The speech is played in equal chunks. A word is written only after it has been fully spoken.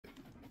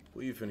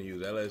Who you finna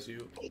use?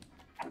 LSU?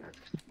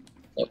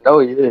 No,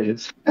 he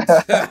is.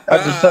 I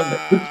just said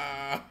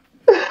that.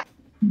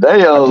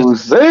 They I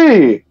just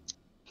OC.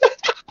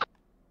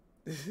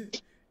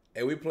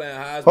 Hey, we playing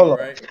hold Heisman, on.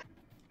 right?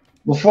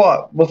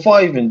 Before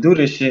I even do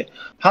this shit,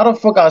 how the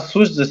fuck I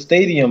switch the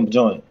stadium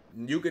joint?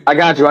 You could I do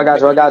that got when you. I you got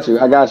pick you. I your got you.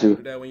 I uniform. got You you.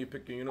 do that when you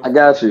pick your I uniform.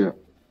 got you.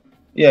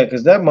 Yeah,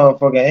 cause that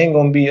motherfucker ain't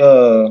gonna be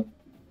that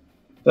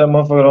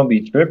motherfucker don't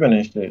be tripping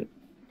and shit.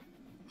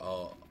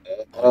 Oh,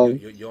 Um,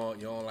 you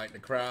don't like the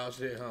crowd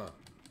shit, huh?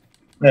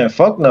 Man,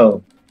 fuck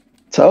no.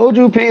 Told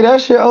you, P.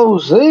 That shit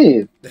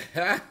OC.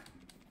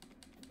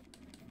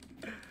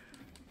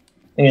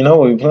 You know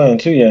what we playing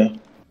too, yeah.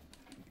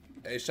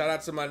 Hey, shout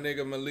out to my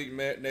nigga Malik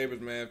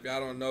Nabers, man. If y'all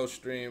don't know,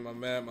 stream my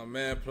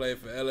man played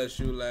for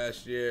LSU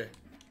last year.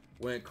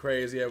 Went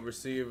crazy at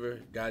receiver.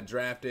 Got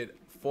drafted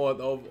fourth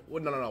over.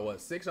 No.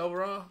 What? 6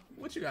 overall?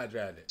 What you got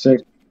drafted?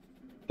 Six.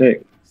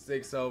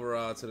 6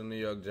 overall to the New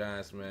York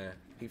Giants, man.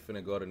 He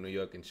finna go to New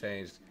York and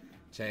change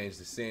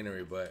the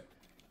scenery. But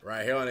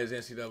right here on his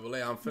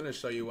NCAA, I'm finna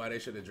show you why they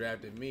should have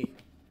drafted me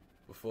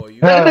before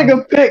you. That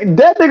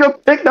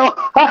nigga picked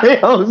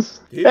Ohio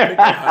He picked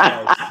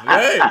Ohio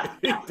State.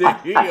 He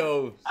think he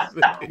owes.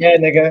 Yeah,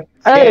 nigga.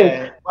 Hey,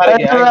 Yeah. About to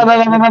hey,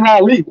 get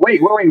no, Leak. Wait,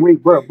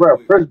 bro.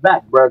 Press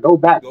back, bro. Go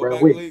back, Go bro.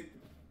 back, Wait. Leak.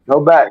 Go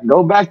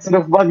back to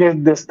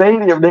the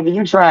stadium, nigga.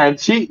 You try and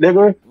cheat,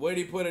 nigga. Where'd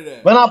he put it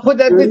at? When I put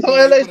that bitch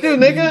on He put it LSU, at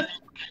B. nigga.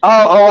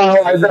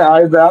 I bet.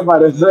 I bet. I'm about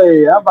to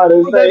say. I'm about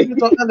to Put that say.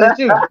 bitch on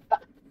LSU.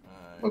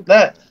 Alright. Fuck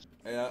that.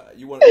 Hey,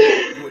 you want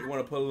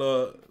to put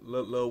a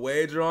little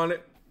wager on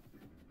it?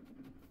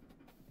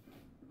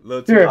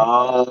 Little too, Sure.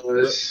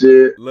 Oh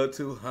shit. little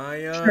too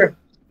high on.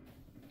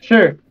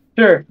 Sure.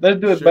 Let's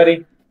do it, Sure.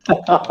 buddy.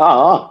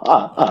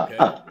 Okay.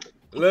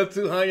 A little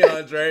too high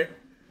on, Dre.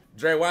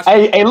 Dre,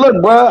 Hey, look,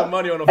 watch the bro.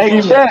 money on the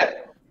Hey, floor.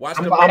 chat. Watch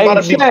the I'm money about on Hey,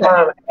 the to be floor. chat.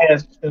 crying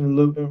ass in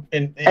Luke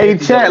in Hey,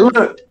 chat. NCAA.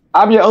 Look,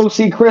 I'm your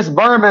OC Chris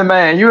Berman,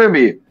 man. You hear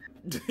me?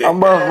 I'm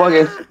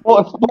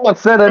motherfucking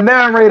sports center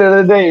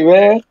narrator today,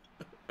 man.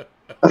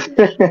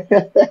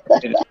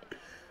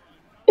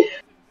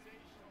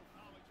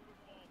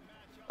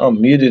 I'm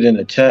muted in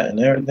the chat and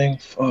everything.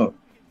 Fuck.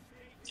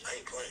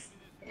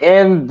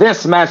 In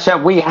this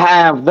matchup, we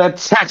have the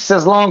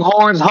Texas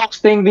Longhorns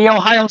hosting the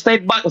Ohio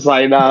State Buckeyes.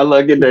 Like, nah,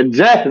 look at the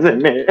Jazz in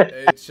there.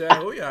 Hey, Chad,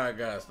 who y'all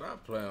got?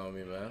 Stop playing on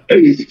me, man.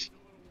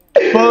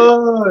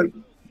 Fuck.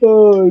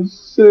 Oh,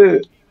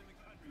 shit.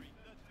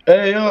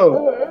 Hey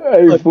yo.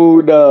 Hey, Look,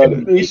 fool, dog.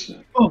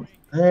 everything. Oh,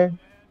 man.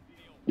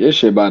 This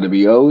shit about to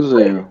be OZ.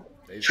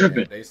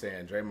 Tripping. They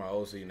saying Dre my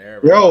OC and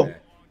everything, Yo. man.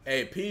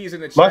 Hey, P's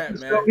in the My chat,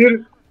 still man.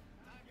 muted.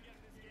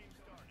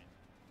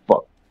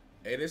 Fuck.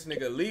 Hey, this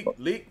nigga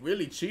Leak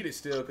really cheated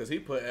still because he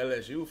put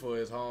LSU for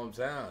his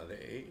hometown.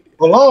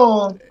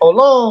 Hold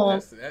on.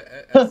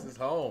 That's his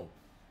home.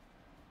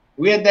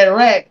 We at that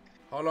rack.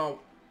 Hold on.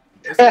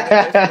 They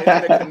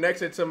said the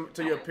connection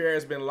to your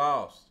parents been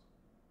lost.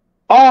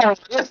 Oh,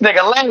 this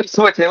nigga lane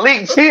switching,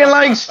 leak cheating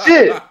like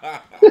shit.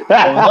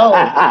 Hold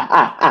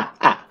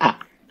on.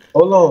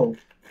 Hold on.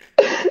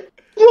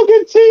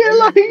 Looking cheating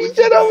What like you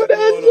shit over got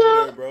going over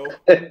there, bro?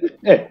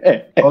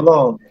 there, Hold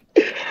on.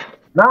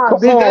 Nah, Come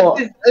bitch,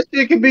 on. that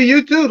shit can be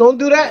you too. Don't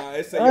do that.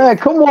 Nah,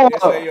 Come on.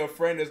 it say your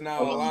friend is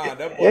now online.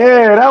 That boy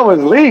Yeah, that was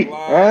went leak.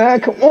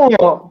 offline. Come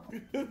on.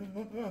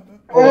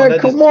 Hold on,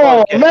 that is Come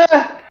on, podcast.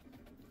 man.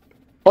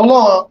 Hold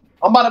on.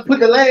 I'm about to put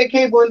the LAN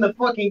cable in the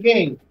fucking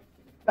game.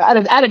 I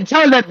didn't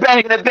tell that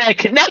bad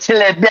connection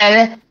that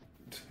bad.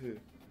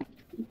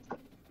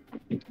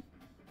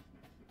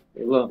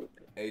 Hey, look.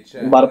 Hey, I'm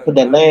Chad, about to put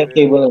that how I LAN feel?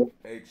 cable in.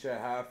 Hey,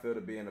 Chad, how I feel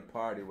to be in the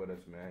party with us,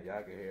 man?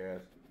 Y'all can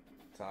hear us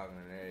talking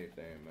and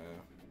everything,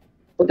 man.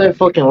 Put that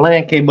fucking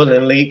LAN cable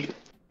in, leak.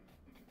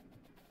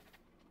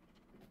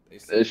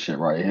 This shit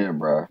right here,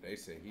 bro. They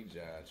say he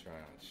just trying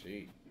to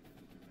cheat.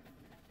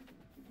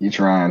 You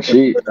trying to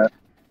cheat?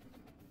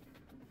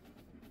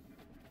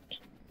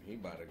 He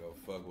about to go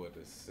fuck with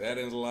the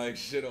settings like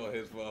shit on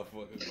his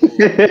motherfucking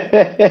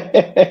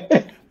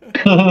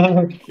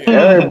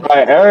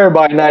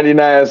everybody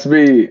 99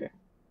 speed.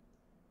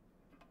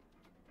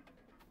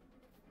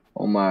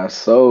 On my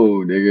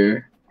soul,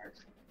 nigga.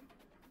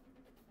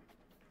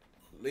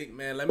 Leak,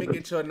 man, let me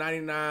get your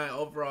 99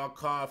 overall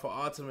card for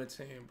Ultimate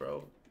Team,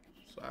 bro.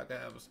 So I can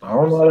have a I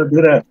don't know star. how to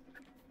do that.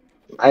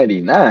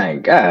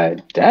 99,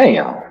 god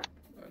damn. I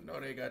know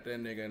they got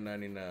that nigga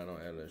 99 on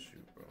LSU,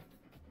 bro.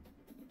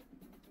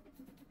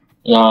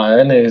 Nah,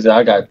 that nigga said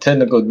I got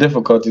technical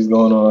difficulties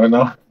going on right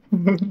now.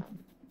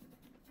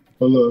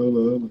 Hold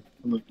on.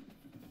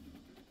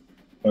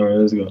 All right,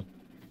 let's go.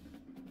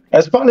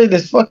 That's probably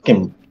this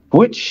fucking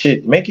Twitch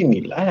shit making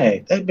me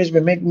lag. That bitch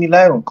been making me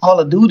lag on Call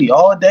of Duty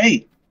all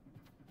day.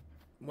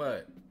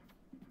 What?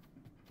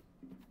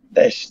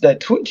 That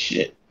Twitch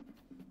shit.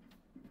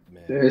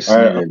 Man, This All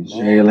right, nigga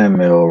Jalen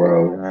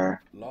Milrow, man.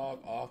 log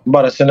off. I'm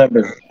about to send that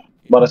bitch.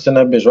 About to send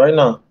that bitch right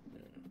now.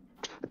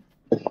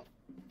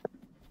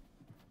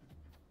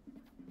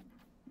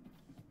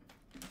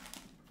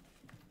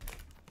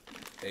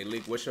 Hey,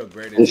 Leak, what's your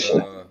greatest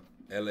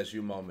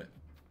LSU moment?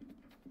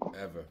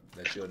 ever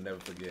that you'll never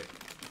forget?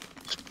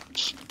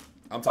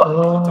 I'm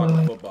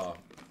talking football,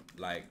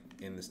 like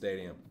in the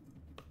stadium.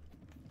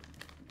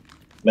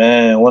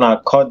 Man, when I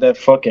caught that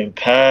fucking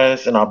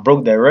pass and I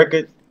broke that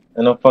record,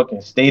 and the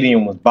fucking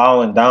stadium was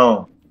bowing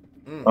down.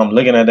 I'm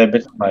looking at that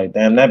bitch. I'm like,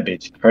 damn, that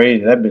bitch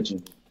crazy. That bitch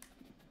is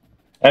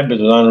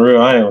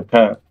unreal. I ain't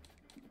gonna cap.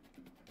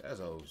 That's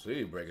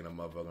OC breaking a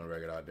motherfucking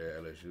record out there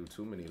at LSU.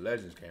 Too many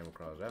legends came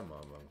across that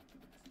motherfucker.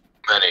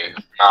 Many.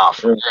 Nah,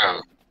 for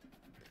real.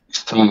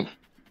 It's too.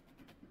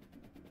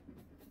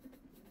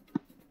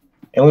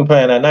 And we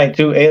playing at night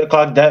too. 8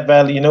 o'clock, Death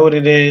Valley. You know what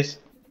it is?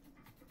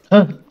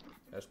 Huh?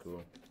 That's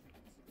cool.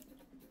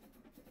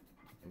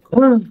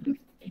 Turn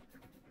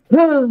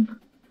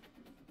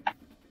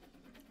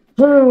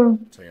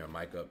your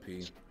mic up,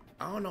 P.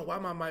 I don't know why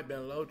my mic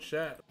been low,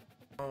 chat.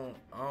 I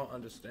don't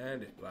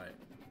understand it. Like,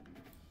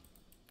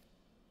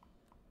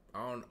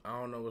 I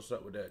don't know what's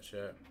up with that,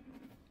 chat.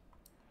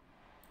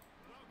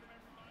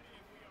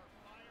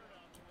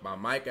 My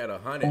mic at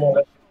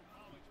 100.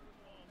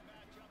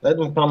 Let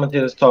them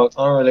commentators talk.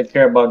 I don't really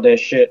care about that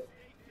shit.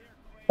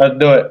 Let's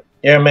do it.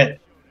 Yeah, man.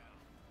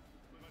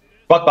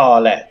 Fuck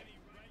all that.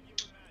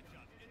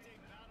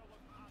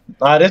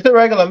 This is a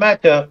regular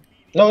matchup.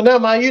 No, never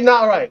mind. You're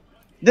not right.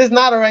 This is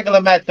not a regular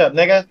matchup,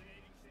 nigga.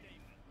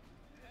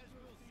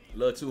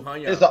 Little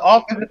 200. It's an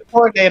offensive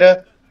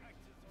coordinator.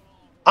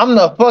 I'm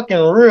the fucking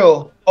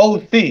real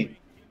OC.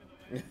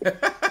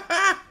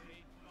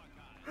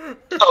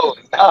 Oh,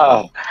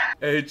 nah.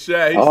 Hey,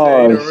 chat. He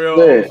said he the real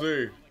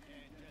OC.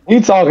 He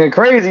talking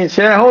crazy,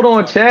 chat. Hold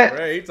on, chat.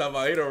 He talking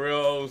about he the real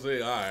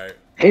OC. All right.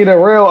 He the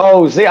real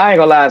OC. I ain't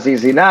gonna lie,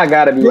 CC. Now I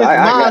gotta be. This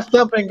my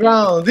stumping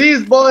ground.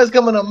 These boys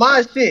coming to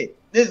my shit.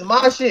 This is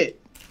my shit.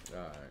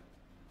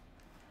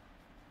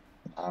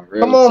 All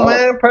right. Come on,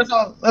 man. Press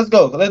on. Let's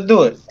go. Let's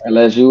do it.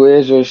 LSU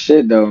is your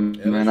shit, though,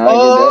 man. I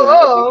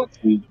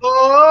get that.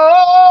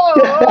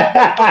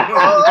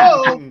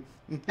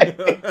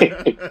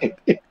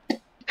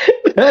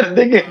 That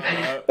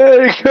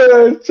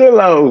nigga, chill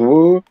out,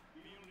 fool.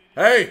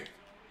 Hey.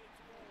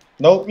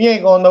 Nope, you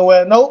ain't going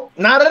nowhere. Nope,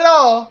 not at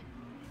all.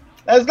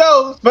 Let's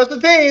go. Special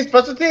teams.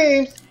 Special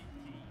teams.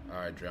 All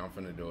right, Dre, I'm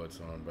finna do it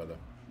to him, brother.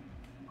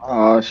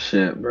 Oh,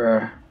 shit,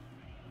 bro.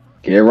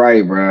 Get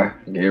right, bro.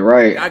 Get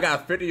right. I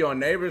got 50 on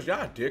Neighbors.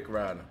 Y'all dick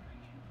riding.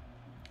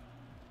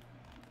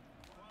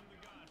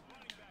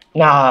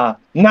 Nah.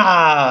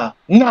 Not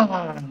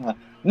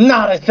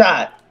a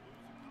shot.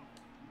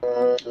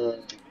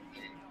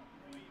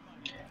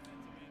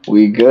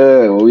 We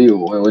good.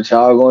 What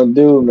y'all gonna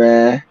do,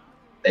 man?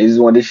 They just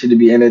want this shit to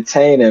be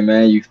entertaining,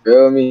 man. You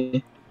feel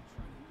me?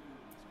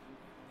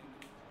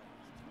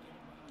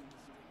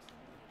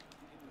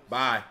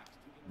 Bye,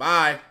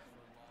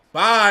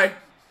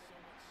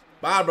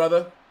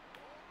 brother.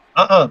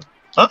 Go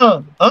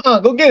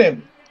get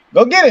him.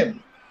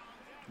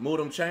 Move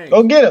them chains.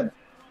 Go get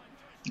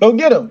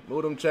him.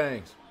 Move them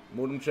chains.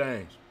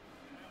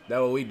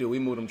 That's what we do. We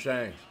move them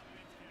chains.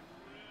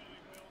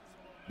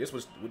 This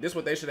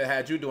what they should have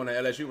had you doing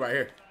at LSU right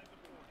here.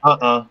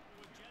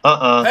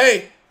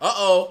 Hey.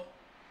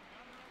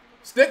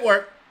 Stick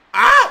work.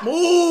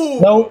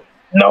 Move. No.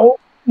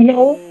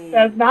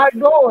 That's not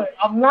going.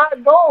 I'm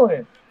not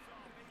going.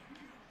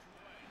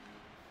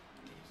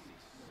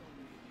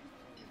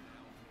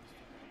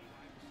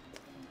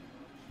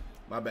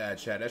 My bad,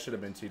 chat. That should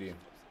have been TD.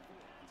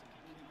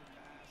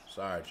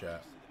 Sorry,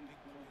 chat.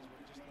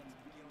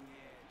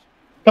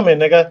 Come here,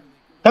 nigga.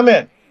 Come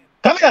here.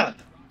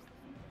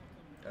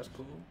 That's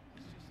cool.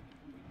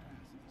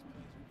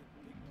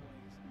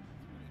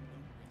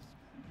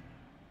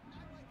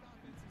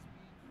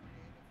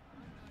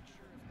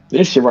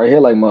 This shit right here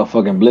like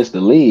motherfucking Bliss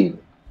the League.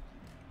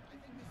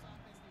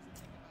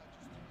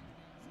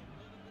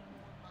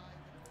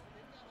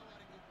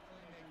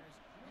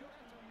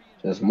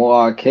 Just more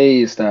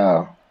arcade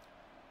style.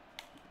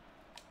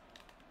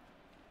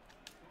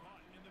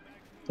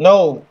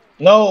 No,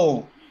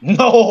 we're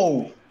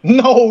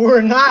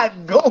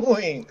not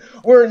going.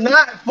 We're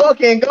not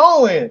fucking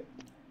going.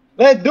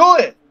 Let's do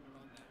it.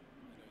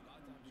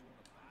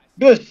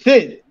 Good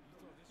shit.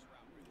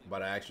 I'm about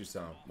to ask you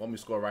something. Want me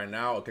to score right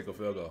now or kick a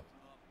field goal?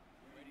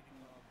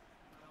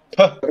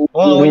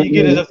 When you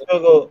get it a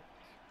field goal.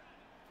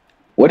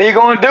 What are you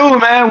gonna do,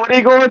 man? What are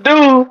you gonna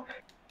do?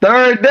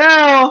 Third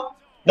down.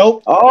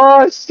 Nope.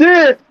 Oh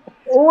shit.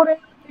 Oh,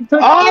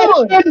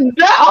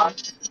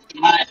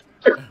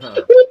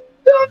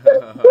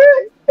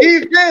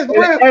 Defense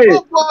win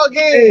football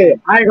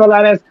game. I ain't gonna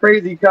lie, that's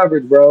crazy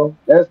coverage, bro.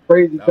 That's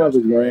crazy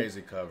coverage, man.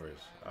 Crazy coverage.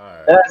 All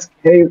right. That's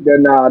crazy.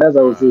 Nah, that's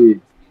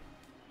OC.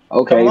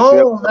 Okay. Come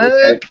on,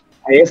 man.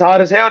 Hey, it's hard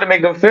as hell to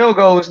make them field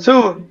goals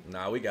too.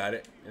 Nah, we got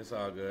it. It's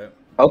all good.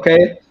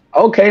 Okay.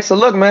 So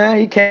look, man,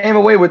 he came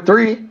away with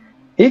 3. You know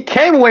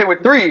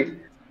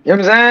what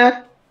I'm saying?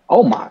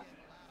 Oh my.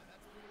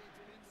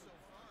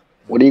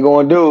 What are you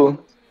gonna do?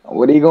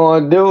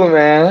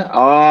 Man?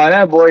 Oh,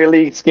 that boy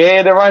Lee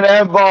scared to run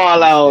that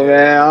ball out,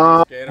 man.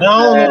 I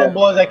don't know them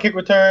boys that kick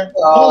return.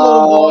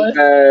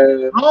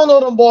 I don't know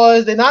them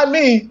boys. They're not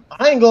me.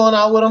 I ain't going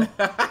out with them.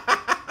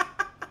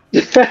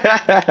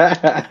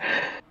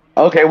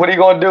 Okay, what are you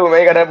gonna do,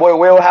 man? You got that boy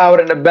Will Howard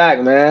in the back,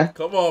 man.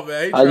 Come on,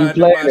 man. He How you trying to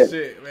do my playing it?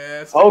 shit,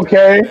 man. Stick to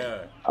Okay, that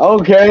there.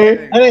 okay.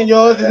 It ain't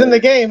yours. It's in the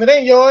game. It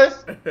ain't yours.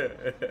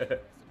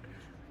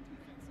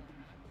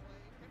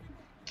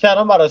 Chat,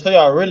 I'm about to show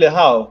y'all really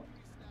how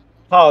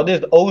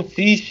this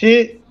OC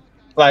shit.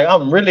 Like,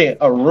 I'm really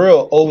a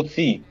real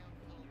OC.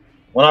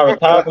 When I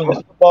retire from this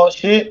football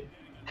shit,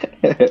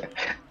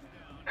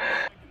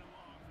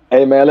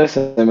 Hey, man,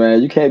 listen,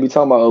 man. You can't be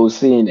talking about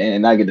OC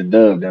and not get the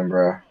dub, then,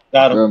 bro.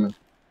 got Feel him. me?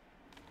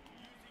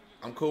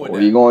 I'm cool with What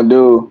that. you gonna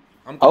do?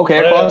 I'm cool Okay,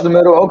 with that. across the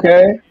middle.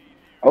 Okay,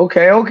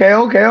 okay, okay,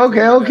 okay, okay, Cool with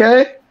that.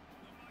 okay.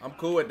 I'm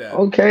cool with that.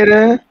 Okay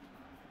then.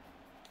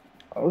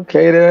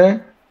 Okay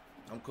then.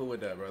 I'm cool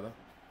with that, brother.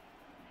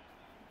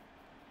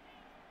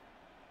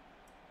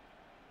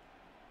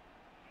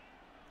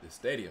 The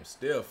stadium's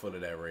still full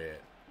of that red.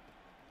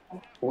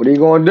 What are you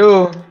gonna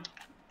do?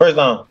 First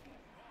down.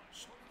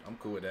 I'm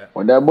cool with that.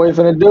 What that boy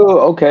finna do?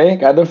 Okay,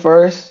 got the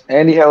first,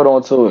 and he held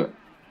on to it.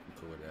 I'm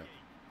cool with that.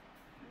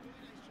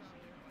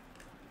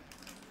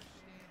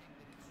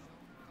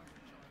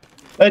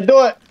 Let's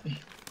do it.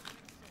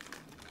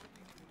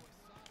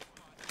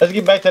 Let's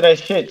get back to that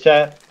shit,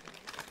 chat.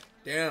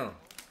 Damn.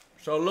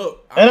 So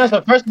look. And that's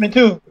a freshman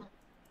too.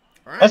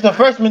 That's a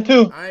freshman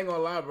too. I ain't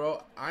gonna lie,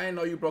 bro. I ain't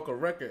know you broke a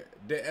record.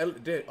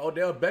 Did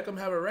Odell Beckham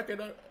have a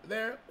record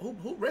there?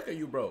 Who record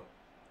you broke?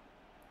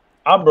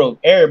 I broke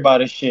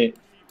everybody's shit.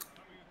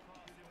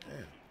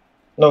 Damn.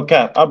 No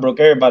cap. I broke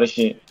everybody's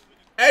shit.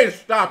 Hey,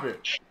 stop it.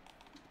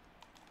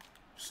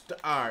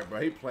 All right,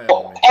 bro. He playing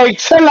with me. Hey,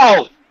 chill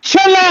out.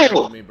 Chill Playing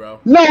with out. me, bro.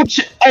 No,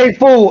 hey,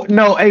 fool.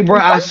 No, hey, bro.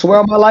 I swear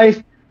on my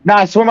life. Nah,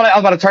 I swear on my life. I'm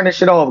about to turn this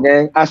shit off,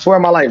 gang. I swear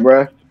on my life,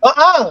 bro.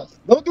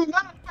 Don't do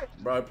nothing.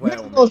 Bro, he playing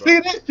Niggas with me, gonna bro. see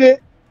this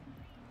shit.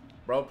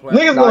 Bro, playing.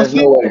 Niggas Nah, gonna there's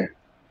see. no way.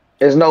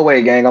 There's no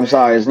way, gang. I'm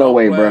sorry. There's no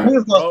way, bro.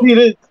 Niggas gonna see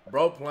this.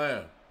 Bro,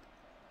 playing.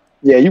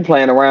 Yeah, you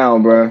playing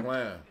around, Bro, bro.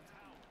 playing.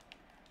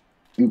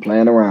 You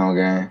playing around,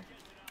 gang.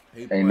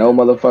 He Ain't playing. no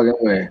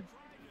motherfucking way.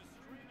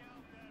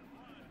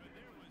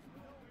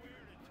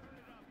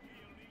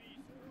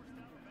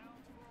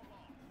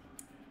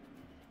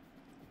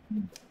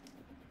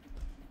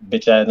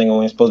 Bitch ass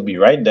nigga ain't supposed to be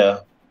right there.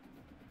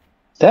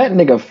 That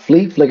nigga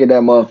flicked that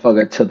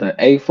motherfucker to the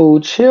A,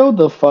 fool. Chill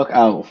the fuck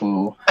out,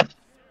 fool.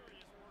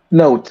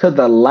 No, to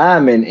the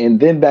lineman and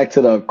then back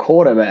to the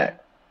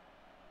quarterback.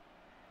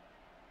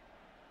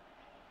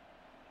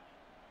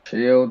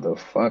 Chill the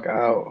fuck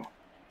out.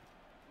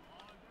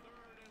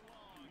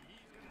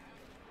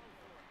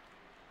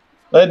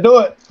 Let's do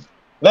it.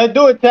 Let's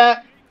do it,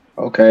 chat.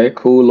 Okay,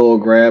 cool little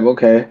grab.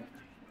 Okay.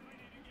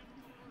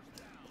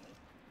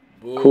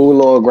 Boo. Cool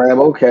little grab.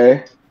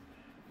 Okay.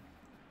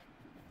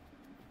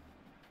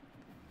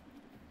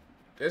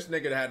 This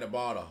nigga had the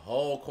ball the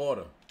whole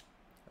quarter.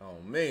 Oh,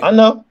 me. I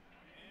know.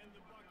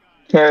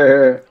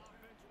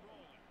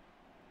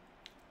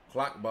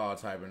 Clock ball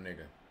type of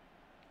nigga.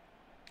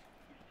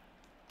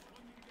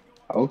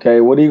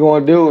 Okay, what are you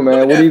gonna do,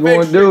 man? What are you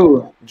gonna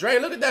do? Dre,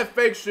 look at that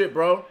fake shit,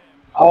 bro.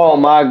 Oh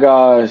my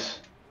gosh.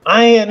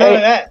 I ain't none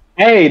of that.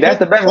 Hey, that's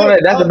the best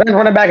running. That's the best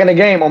running back in the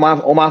game on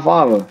my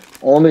father.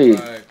 On me.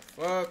 Like,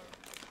 fuck.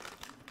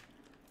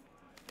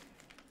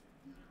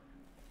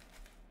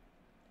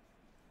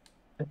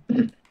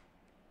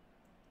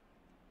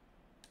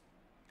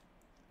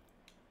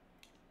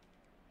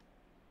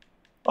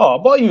 Oh,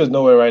 boy, you was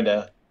nowhere right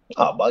there.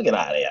 Oh, boy, get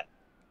out of here.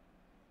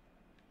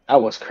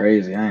 That was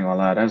crazy. I ain't gonna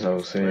lie. That's so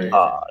serious.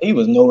 He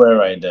was nowhere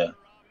right there.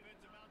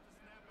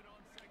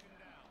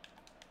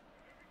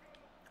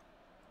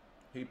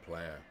 He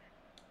playing.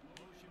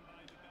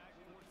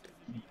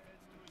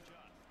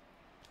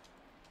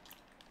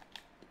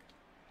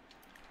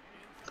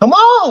 Come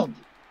on.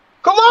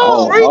 Come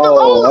on. Read the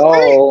holes,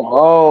 Lee.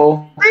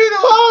 Read the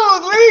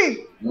holes,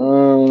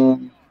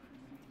 Lee.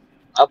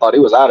 I thought he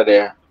was out of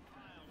there.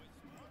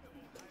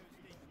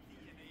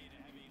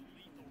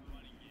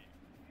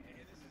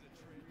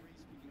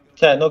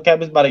 Chat, no cap,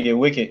 it's about to get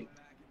wicked.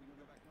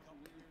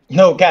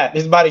 No cap,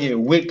 it's about to get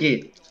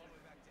wicked.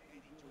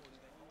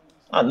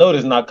 I know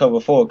this not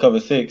cover 4, cover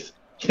 6.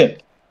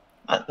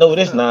 I know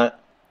this not.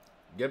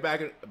 Get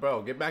back in,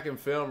 bro. Get back in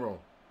film room.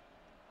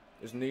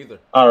 It's neither.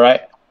 All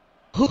right.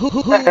 All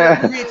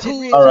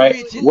right.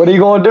 What are you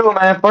gonna do,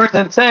 man? 1st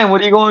and 10.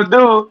 What are you gonna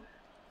do?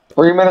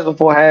 3 minutes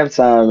before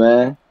halftime,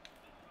 man.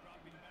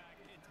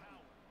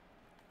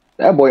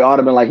 That boy ought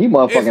to been like he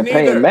motherfucking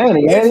Peyton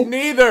Manning. It's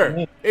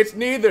neither. It's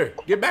neither.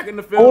 Get back in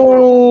the film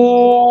room.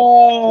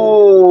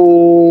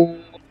 Oh.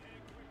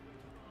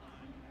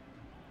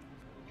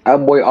 That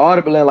boy ought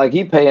to been like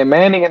he Peyton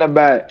Manning in the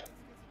back.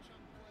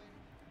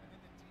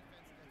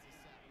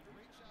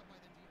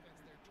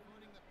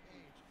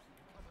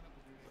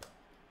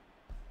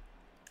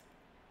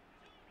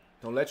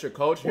 Don't let your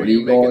coach hear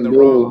you making the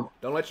wrong.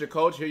 Don't let your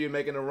coach hear you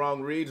making the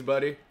wrong reads,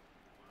 buddy.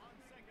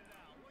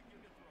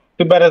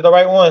 Too bad it's the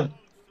right one.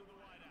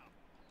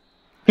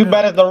 Too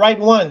bad it's the right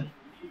one.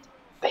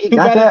 He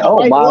got that?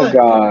 Oh my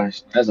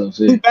gosh. That's what I'm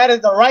saying. Too bad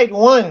it's the right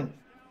one.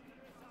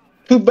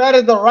 Too bad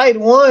it's the right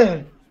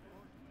one.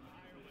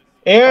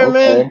 Airman,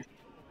 Okay.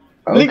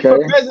 leak for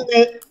Okay.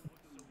 president.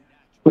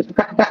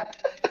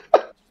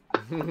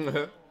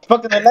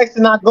 Fucking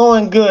election not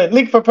going good.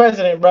 Leak for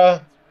president, bro.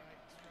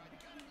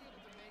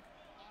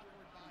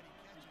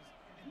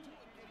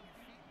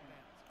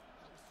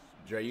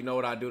 Dre, you know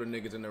what I do to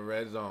niggas in the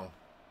red zone.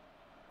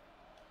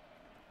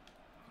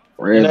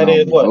 And Red that zone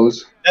is what?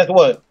 blows. That's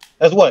what?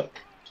 That's what?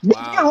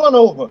 Bitch, get Wow. run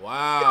over. Get run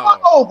Wow.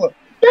 over.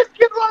 Bitch,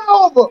 get run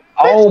over. Bitch,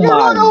 Oh get my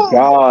run over.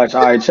 gosh.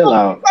 All Get right, run chill over.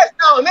 out.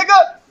 Touchdown,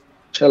 nigga.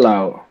 Chill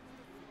out.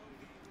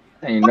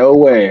 Ain't no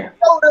way.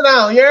 Shoulder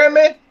down, you hear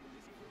me?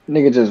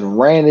 Nigga just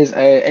ran his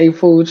ass. Hey,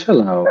 fool,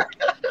 chill out.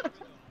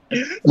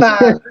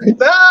 Nah,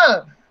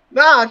 nah,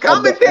 nah. At the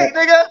Commentate,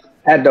 nigga.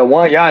 at the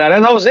 1 yard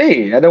line, that's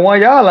OC. At the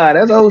 1 yard line,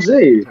 that's OC.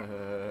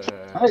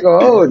 I ain't gonna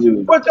hold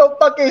you. Put your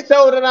fucking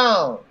shoulder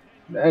down.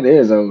 That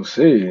is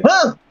OC.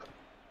 Huh?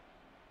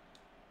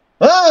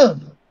 Huh?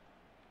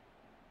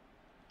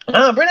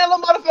 Bring that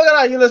little motherfucker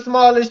out, you little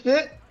small as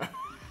shit.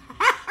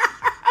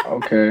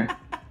 Okay.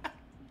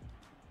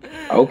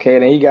 Okay,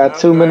 then he got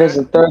 2 minutes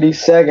and 30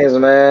 seconds,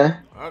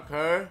 man.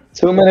 Okay.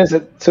 2 minutes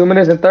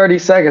and 30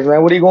 seconds,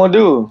 man. What are you gonna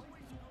do?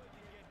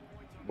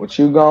 What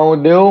you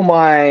gonna do,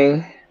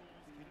 man?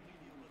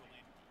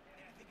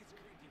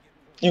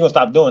 You gonna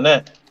stop doing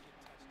that.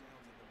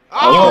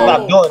 Oh, You gonna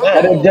stop doing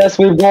Got that. the jet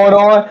sweep going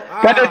on.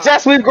 Got the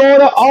jet sweep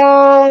going on.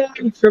 Oh,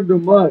 he tripped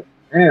him up.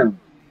 Damn.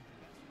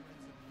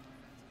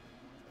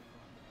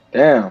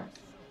 Damn.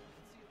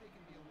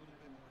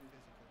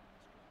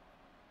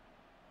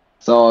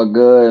 It's all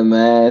good,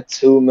 man.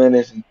 2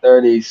 minutes and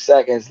 30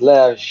 seconds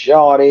left.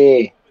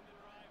 Shorty.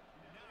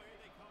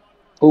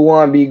 Who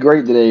wanna be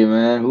great today,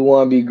 man? Who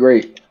wanna be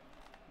great?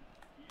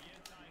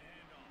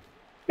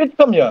 Bitch,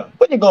 come here.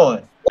 Where you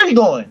going? Where you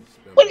going?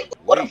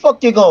 Where the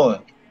fuck you going?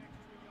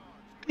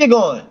 Where you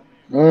going?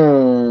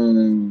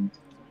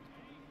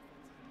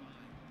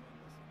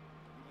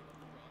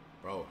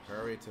 Bro,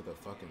 hurry to the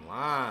fucking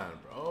line,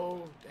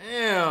 bro.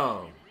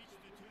 Damn.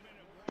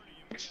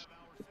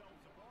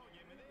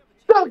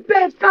 Suck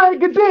that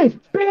tiger dick,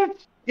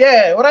 bitch.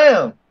 Yeah, what I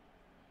am.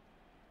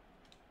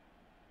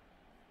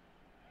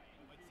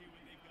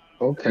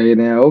 Okay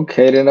then.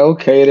 Okay then.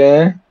 Okay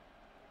then.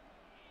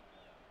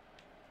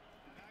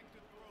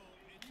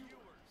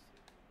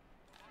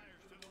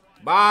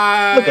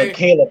 Bye. Look at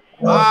Caleb.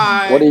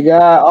 Bye. What do you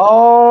got?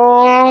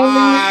 Oh,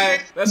 Bye.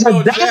 Let's that's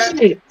go, a chat.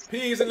 dive.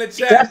 Peas in the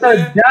chat, That's a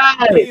man.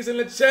 dive. Peas in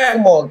the chat.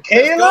 Come on, Let's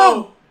Caleb.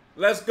 go.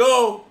 Let's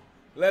go.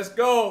 Let's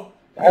go.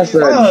 That's Peas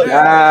in a the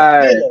chat, man.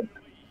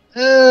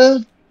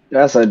 dive.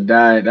 That's a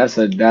dive. That's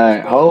a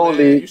dive. Let's go,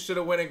 man. You Holy. should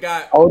have went and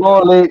got. Hold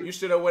on, Lee. You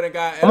should have went and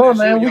got Come on, LSU,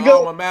 man. We your good.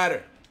 alma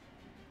mater.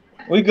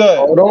 We good.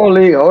 Hold on,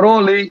 Lee. Hold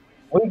on, Lee.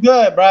 We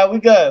good, bro. We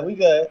good. We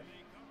good.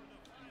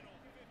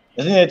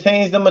 Just need to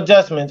change them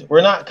adjustments.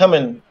 We're not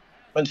coming.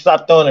 But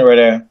stop throwing it right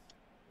there.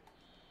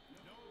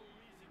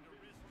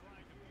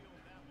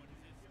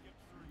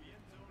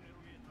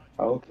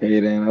 Okay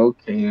then.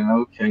 Okay then.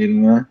 Okay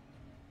then.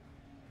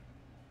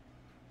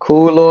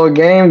 Cool little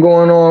game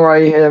going on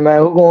right here,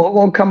 man. Who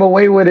gonna come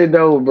away with it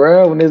though,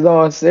 bro? When it's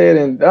all said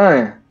and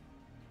done.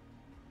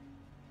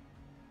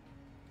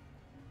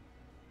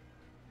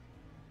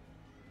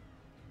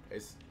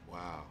 It's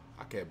wow.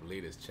 I can't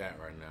believe this chat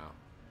right now.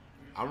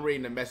 I'm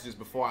reading the messages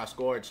before I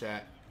score,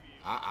 chat.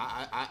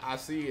 I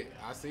see it.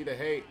 I see the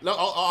hate. Look,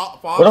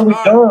 false What are we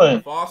start.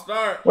 doing? False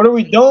start. What are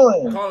we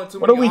doing? Calling too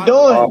What are many we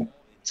audibles. doing?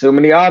 Too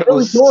many What are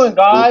we audibles. doing,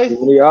 guys?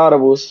 Too many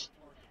audibles.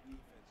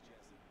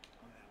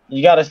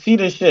 You gotta see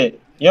this shit.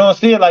 You don't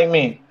see it like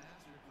me.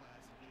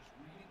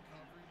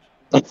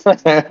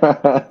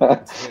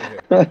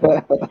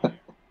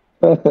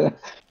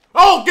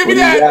 Oh, give me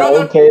that,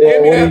 brother. Okay, Give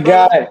then me what that, he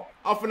brother. got?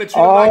 I'm finna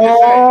treat him like the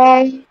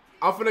Shay.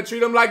 I'm finna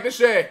treat him like the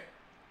Shay.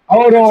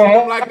 Hold on.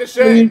 Treat him like the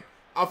Shay.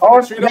 I'm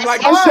finna treat him like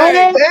the That's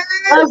Shay.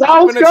 That's I'm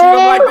house finna treat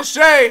him like call. the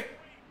Shay.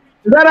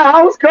 Is that a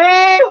house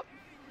call?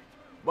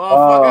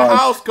 Motherfucking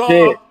house call.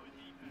 Shit.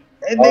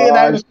 That nigga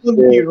that was supposed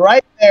to be Shit.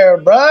 right there,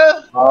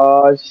 bruh.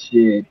 Oh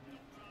shit.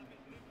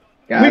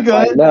 We Gotta good.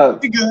 tighten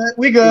up. We good.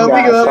 We good. We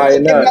gotta good.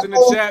 tighten We're up. Peas in the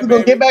chat,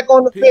 gonna get baby. back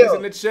on the Peas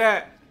in field. the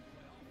chat.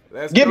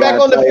 Let's Get go. back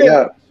on the Tighten field.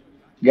 up.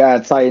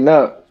 Gotta tighten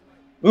up.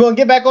 We're gonna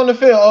get back on the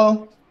field,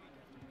 oh.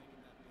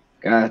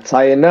 Gotta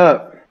tighten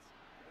up.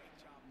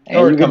 And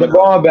Third you get the coming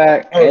ball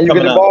back. Third And you get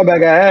coming the out. ball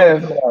back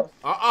at half.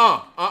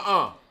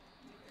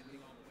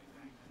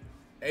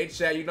 Hey,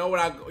 chat. You know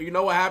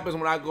what happens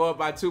when I go up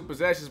by 2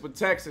 possessions with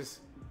Texas?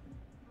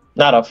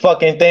 Not a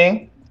fucking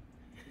thing.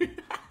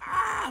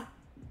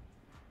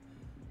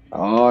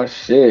 Oh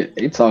shit.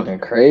 He talking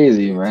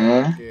crazy,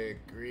 man.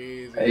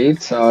 He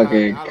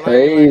talking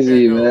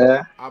crazy,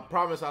 man. I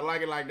promise I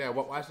like it like that.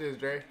 Watch this,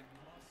 Dre.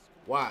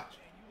 Watch.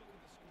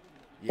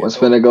 Yeah, What's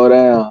finna go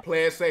down?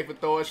 Play it safe and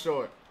throw it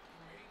short.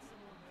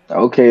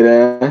 Okay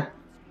then.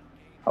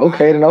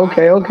 Okay then.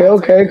 Okay.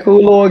 that. Cool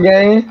little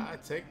game. I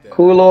take that.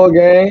 Cool little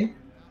game.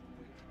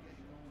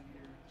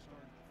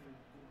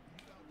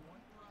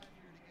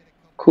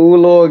 Cool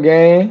little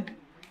game.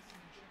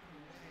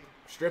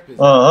 Strip his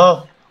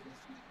Uh-huh.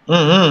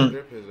 Mm-hmm.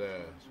 Strip his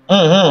ass.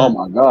 Oh Mm-hmm.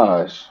 my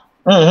gosh.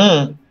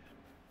 Mm-hmm.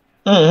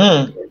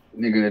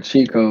 Mm-hmm. Nigga, the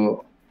cheat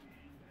code.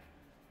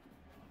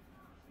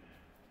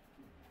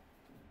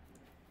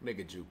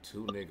 Nigga juke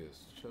 2 niggas.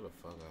 Chill the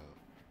fuck out.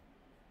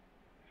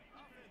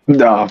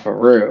 Nah, for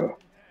real.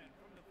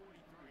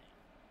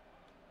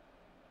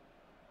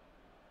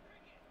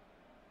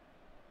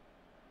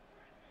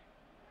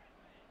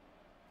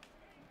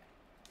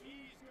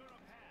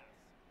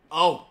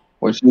 Oh,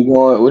 What you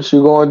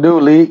going to do,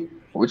 Lee?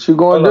 What you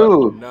going to Hold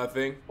on. do?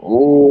 nothing.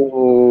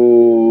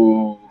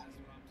 Ooh.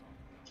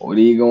 What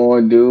are you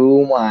going to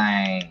do,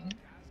 man?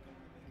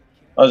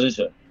 How's this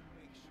shit?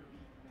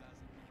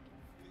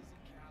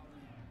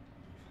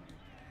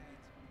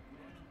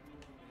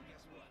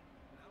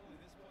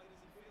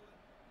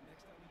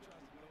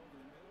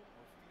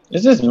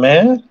 Is this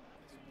man?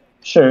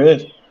 Sure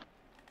is.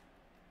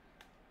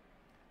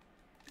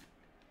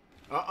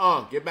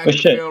 Get back Good in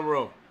the shit. film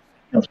room.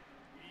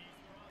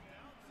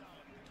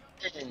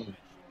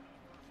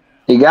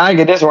 He got to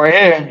get this right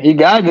here. He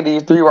got to get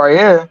these 3 right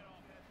here.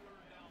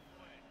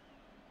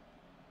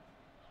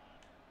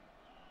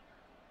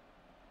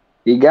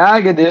 He got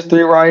to get this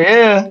 3 right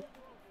here.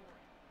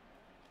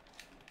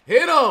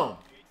 Hit him.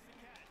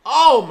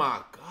 Oh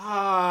my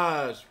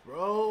gosh,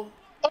 bro.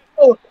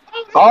 Oh,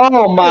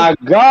 Oh, my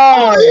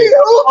God. he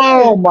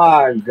Oh, hooping!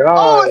 my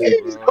Oh, God.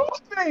 he's Bro.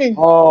 hooping!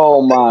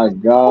 Oh, my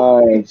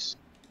gosh.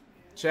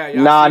 Chat,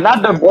 y'all Nah, see this,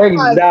 not the man? Oh break.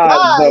 my Nah,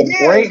 God, he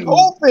is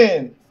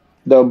hooping!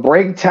 the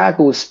break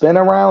tackle spin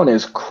around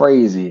is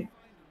crazy.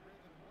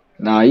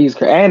 Nah, he's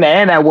and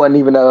that wasn't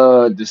even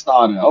the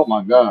starter. Oh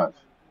my god,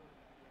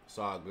 It's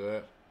all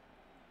good.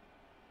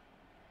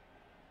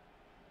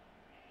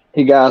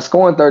 he got a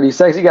score in 30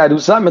 seconds. He got to do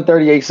something in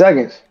 38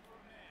 seconds.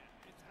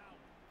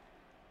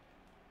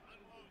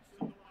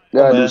 Come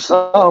Got on, to do man.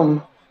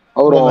 something.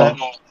 Hold Come on, man.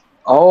 on.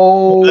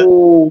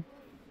 Oh,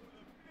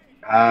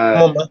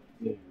 Come on, God. man.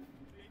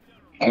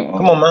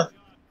 Come Uh-uh. on, man.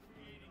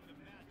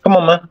 Come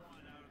on, man.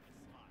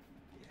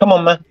 Come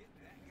on, man.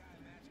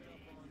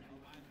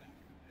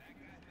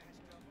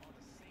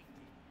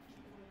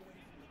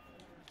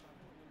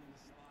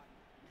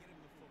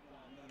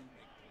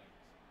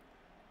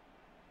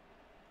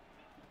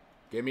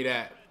 Give me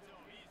that.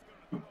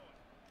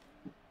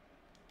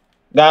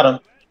 Got him.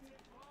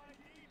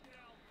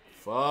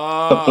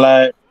 The Fuck.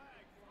 flag.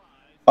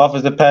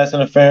 Offensive pass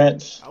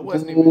interference. I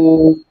wasn't even.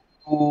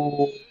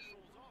 Ooh.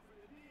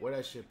 Where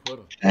that shit put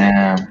him?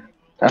 Damn,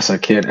 that's a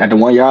kid at the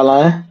 1 yard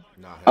line.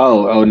 Nah, hell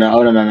Oh, no. oh no,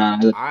 oh no, no,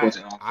 no. I What's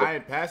it on? I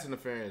ain't pass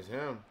interference.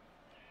 Him.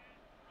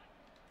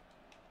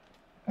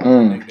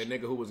 Mm, The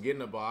nigga who was getting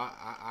the ball.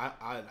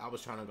 I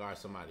was trying to guard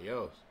somebody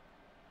else.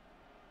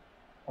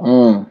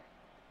 mm.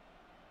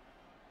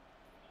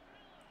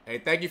 Hey,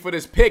 thank you for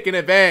this pick in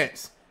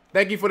advance.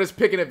 Thank you for this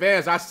pick in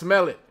advance. I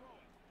smell it.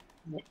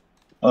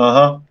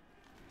 Uh-huh.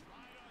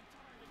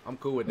 I'm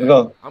cool with Let's that.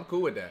 go. I'm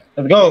cool with that.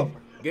 Let's go.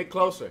 Get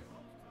closer.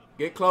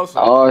 Get closer.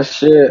 Oh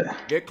shit.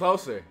 Get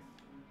closer.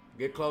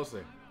 Get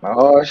closer.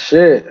 Oh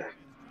shit.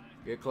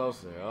 Get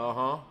closer.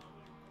 Uh-huh.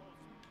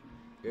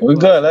 Get We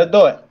good. closer. Let's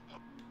do it.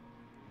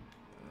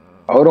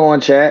 Hold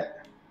on,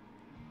 chat.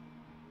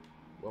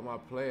 Where my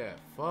play at?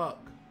 Fuck.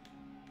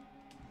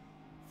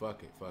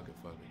 Fuck it. Fuck it.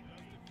 Fuck it.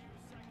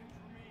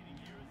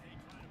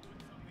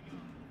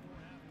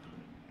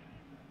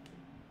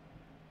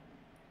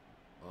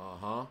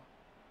 Uh-huh.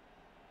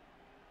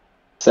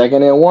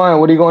 2nd and 1.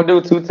 What are you gonna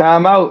do? 2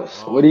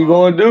 timeouts. What are you Uh-huh.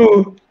 gonna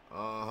do?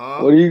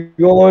 Uh-huh. What are you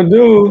gonna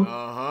do?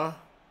 Uh-huh.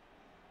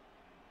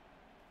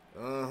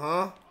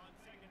 Uh-huh.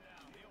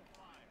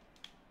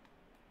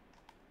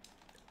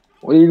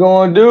 What are you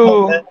gonna Come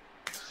on, man. do?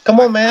 Come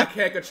on, I man.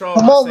 can't control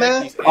Come my on,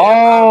 man. safeties and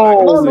linebacker Come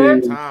at the on, Oh,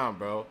 same man. time,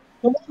 bro.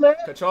 Come on, man.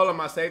 Controlling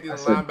my safeties and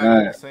that's a linebackers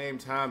at the dot. same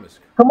time is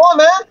Come on,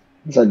 man.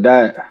 That's a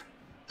dot.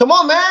 Come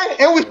on, man.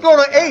 And we that was scored a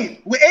on dot.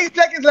 8 with 8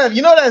 seconds left.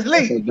 You know that's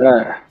That's a late.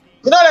 dot.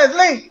 You know that's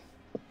late.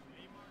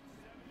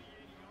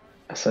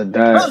 That's a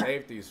My dot. Huh?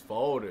 safeties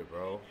folded,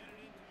 bro.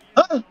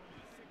 Huh?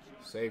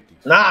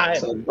 Safeties Nah,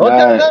 That's a folded. don't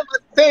tell me nothing dot.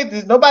 about the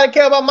safeties. Nobody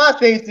care about my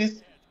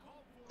safeties.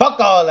 Fuck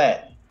all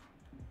that.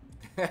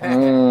 Okay.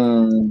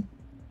 Mm.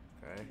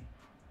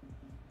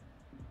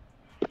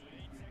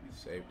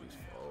 Safeties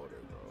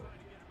folded, bro.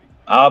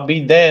 I'll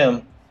be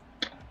damned.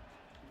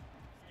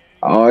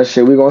 Oh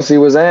shit, we gonna see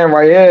what's in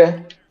right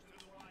here.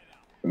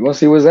 We gonna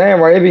see what's in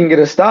right here. If he can get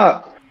a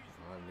stop.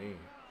 I mean.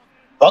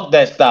 Fuck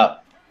that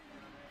stop.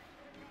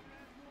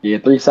 Yeah,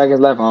 3 seconds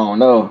left. I don't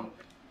know.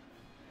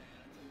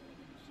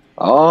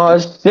 Oh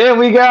shit,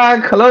 we got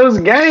a close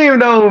game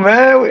though,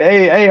 man.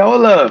 Hey,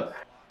 hold up.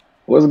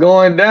 What's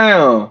going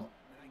down?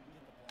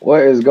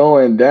 What is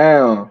going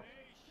down?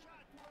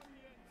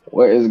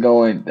 What is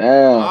going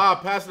down?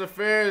 Pass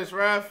interference,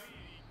 ref.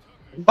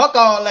 Fuck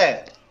all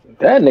that.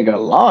 That nigga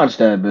launched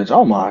that bitch.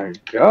 Oh my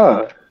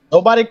god.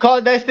 Nobody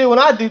called that shit when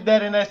I did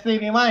that in that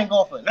stadium. I ain't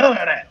going for none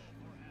of that.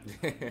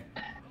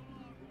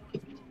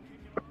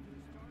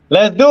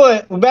 Let's do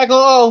it. We're back on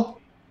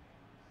O.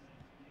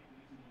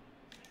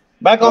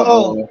 Back on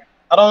O. Uh-oh.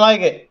 I don't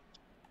like it.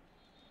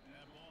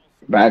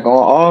 Back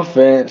on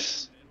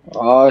offense.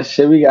 Oh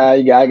shit, you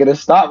gotta get a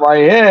stop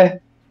right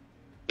here.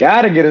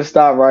 Gotta get a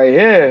stop right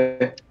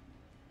here.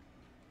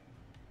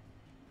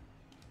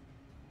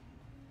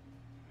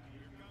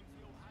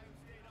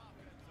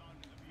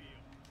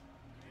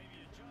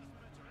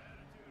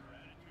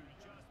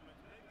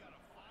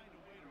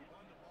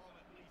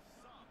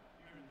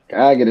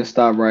 Gotta get a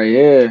stop right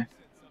here.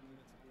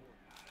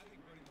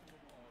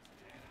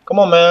 Come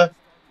on, man.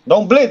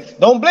 Don't blitz.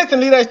 Don't blitz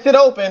and leave that shit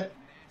open.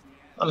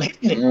 I'm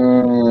hitting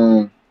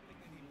it.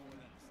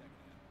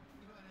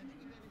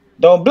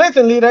 Don't blitz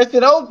and leave that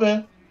shit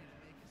open.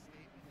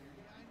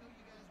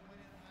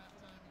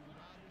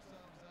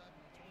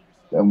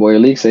 That boy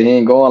Leak said he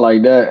ain't going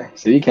like that.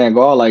 So he can't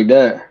go out like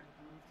that.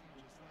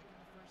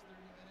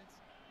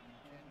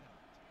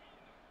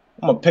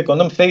 I'm gonna pick on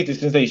them safeties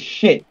since they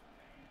shit.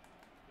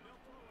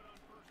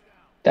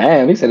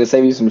 Damn, he said to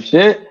save you some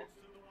shit.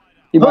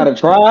 You about to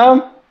try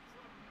him?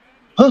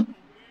 Huh?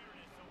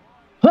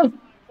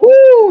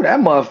 Woo, that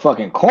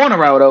motherfucking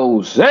corner out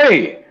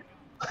OC.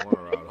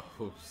 Corner out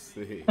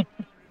OC.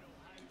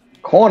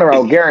 Corner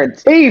out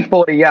guaranteed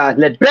 40 yards.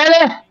 Let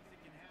Betty.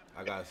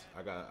 I got some.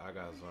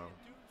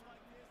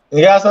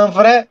 You got something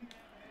for that?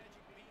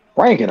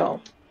 Rank it on.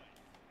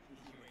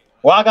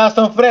 Well, I got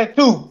something for that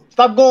too.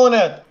 Stop going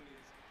there.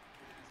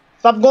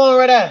 Stop going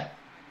right there.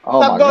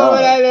 Oh Stop my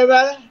going God. right there,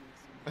 brother.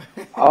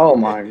 Oh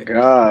my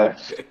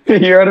gosh. You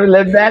heard him?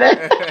 Let Betty.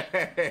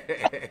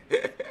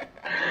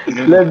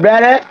 Let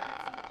Betty.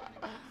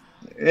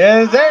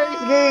 Yes, sir.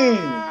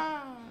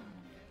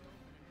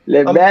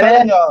 Let I'm Betty.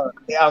 telling y'all.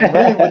 Yeah, I'm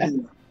really with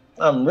you.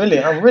 I'm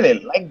really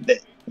like that.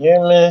 Yeah,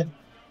 man.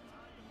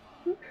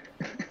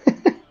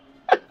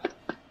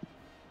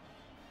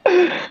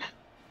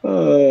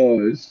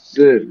 Oh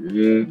shit,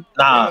 man.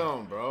 Nah.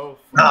 Damn, bro.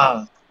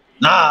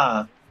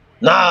 Nah.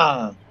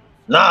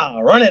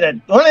 Run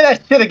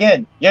that shit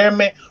again. You hear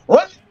me?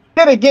 Run that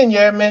shit again, you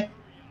hear me?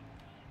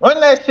 Run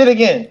that shit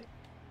again.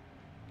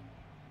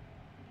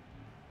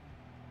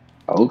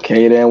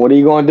 Okay, then what are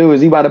you gonna do?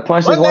 Is he about to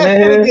punch this Run one that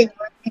in shit here? again.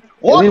 Is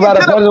Walk he into about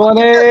to the punch this one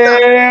fucking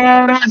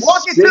touchdown. in?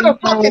 Walk into the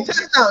fucking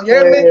touchdown, you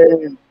hear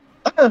me?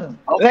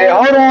 Okay,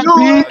 hold on, Do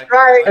P. it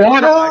right. Hey,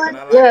 hold Do on.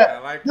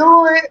 it.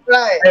 Do it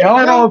right. Hey,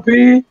 hold on,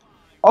 P.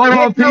 Hold on,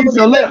 Next time P. we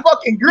So get that look,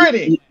 fucking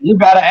gritty. you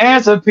gotta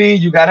answer, P.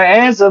 You gotta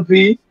answer,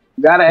 P.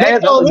 You gotta Next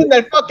answer. time we get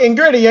that fucking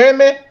gritty, you hear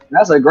me?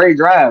 That's a great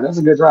drive. That's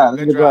a good drive.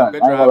 That's a Good good drive, drive.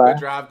 good I ain't gonna drive, lie. good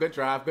drive, good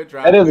drive, good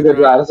That drive, is a good good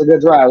drive. drive. That's a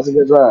good drive. That's a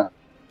good drive.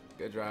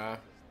 Good drive.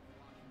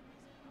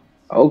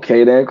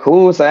 Okay, then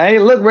cool. So hey,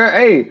 look, bro.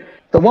 Hey, it's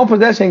a one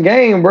possession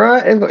game, bro.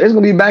 It's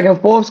gonna be back and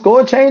forth.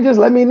 Score changes.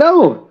 Let me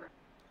know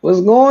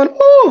what's going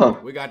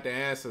on. We got the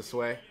answer,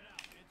 Sway.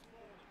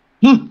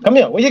 Come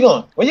here. Where you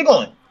going? Where you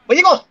going? Where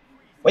you going?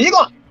 Where you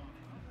going?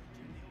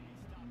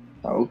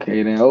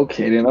 Okay then.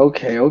 Okay then.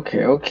 Okay.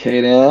 Okay.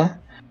 Okay then.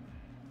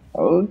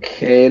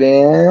 Okay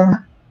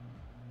then.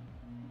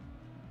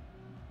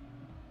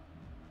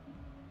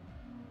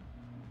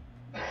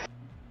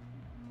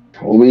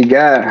 What we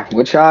got?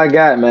 What y'all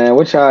got, man?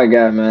 What y'all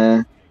got,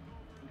 man?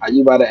 How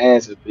you about to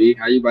answer, B?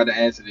 How you about to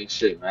answer this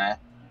shit, man?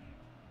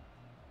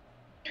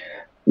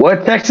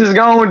 What Texas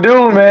gonna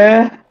do,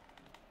 man?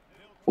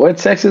 What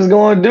Texas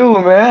gonna do,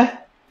 man?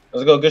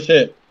 Let's go. Good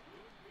shit.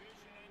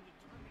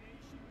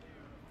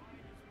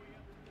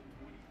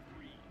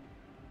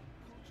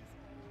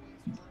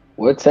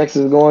 What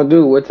Texas gonna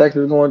do? What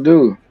Texas gonna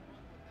do?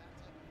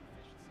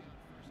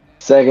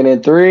 2nd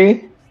and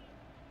 3.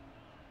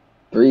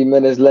 3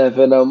 minutes left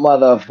in the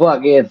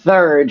motherfucking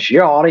third,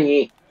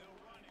 shorty.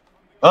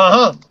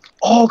 Uh-huh.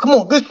 Oh, come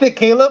on. Good shit,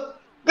 Caleb.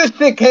 Good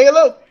shit,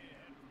 Caleb.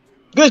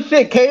 Good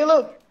shit,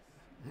 Caleb.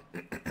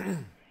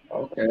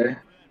 Okay.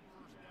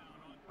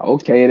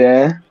 Okay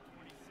then.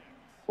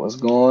 What's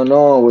going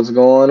on? What's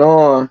going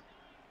on?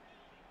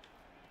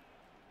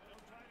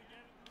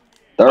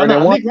 Oh, 3rd and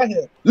no. 1. Lick right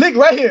here. Lick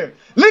right here.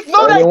 Lick, know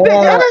 3rd that and shit.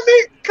 You 1. heard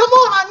me? Come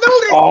on. I know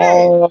this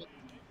shit. Oh,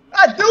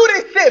 I do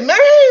this shit, man.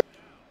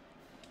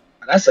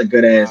 that's a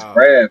good ass Wow.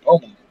 grab. Oh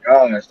my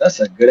gosh, that's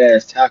a good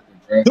ass tackle,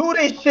 bro. Do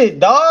this shit,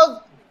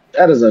 dog.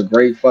 That is a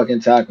great fucking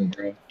tackle,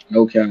 bro.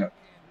 No cap.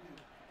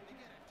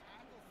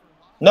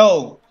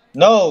 No.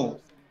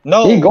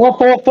 He going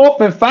for a 4th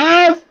and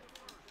 5?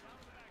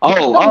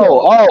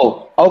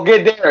 Oh,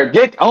 get there.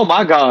 Oh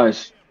my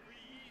gosh.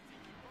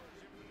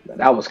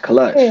 That was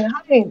clutch. Man,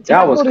 I ain't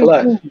That was tackle this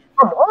clutch. dude.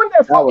 I'm on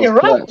that That was fucking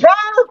right, clutch. bro.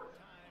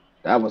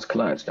 That was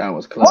clutch. That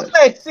was On clutch.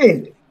 that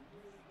shit.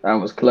 That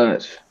was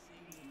clutch.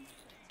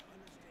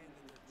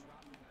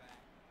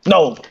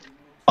 No.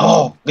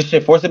 Oh, good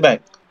shit. Force it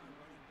back.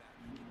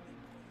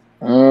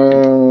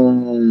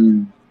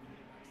 Mm.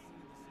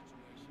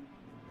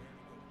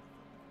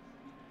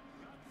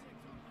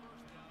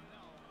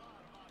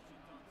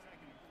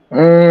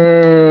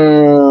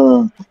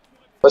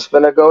 What's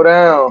finna go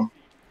down?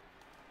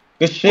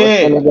 Good What's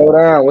shit. finna go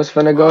down? What's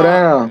finna go Fuck,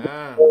 down?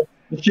 man.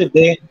 Good shit,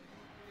 dude.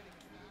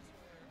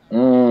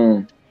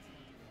 Mm.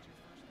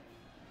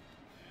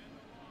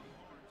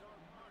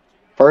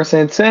 1st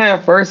and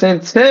 10. 1st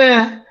and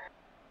 10.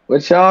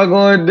 What y'all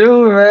gonna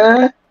do,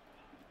 man?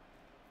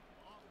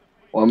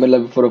 1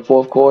 minute left for the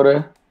 4th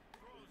quarter.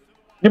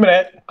 Give me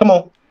that. Come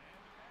on.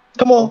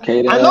 Come on. Okay,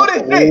 I then. know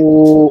this shit.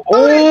 Ooh, I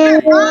know this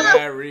shit, bro.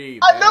 Bad read.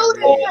 I know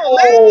this shit, oh.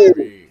 man. Bad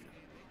read.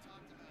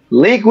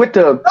 Leak with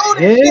the I know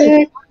this shit.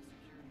 pick.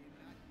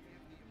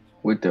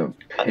 With the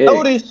I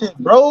know pick. this shit,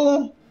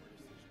 bro.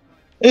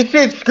 This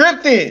shit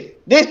scripted.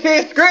 This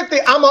shit scripted.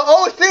 I'm an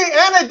OC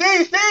and a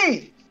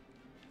DC.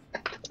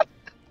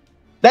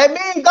 That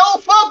means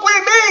don't fuck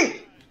with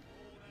me.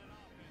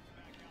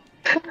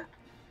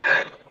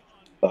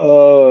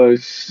 Oh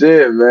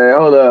shit, man.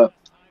 Hold up.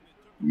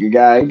 He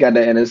got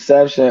the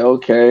interception.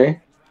 Okay.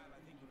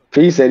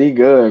 P said he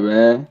good,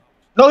 man.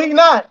 No, he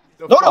not.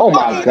 The No, fuck the Oh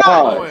fuck are my he you not.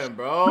 gosh. doing, No,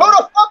 bro?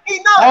 the fuck he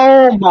not.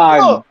 Oh Come my.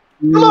 on.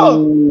 Come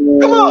on.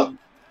 Come on.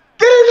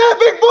 Get in there,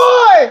 big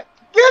boy.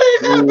 Get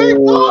in there, big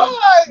boy.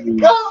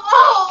 Come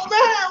on,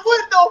 man.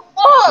 What the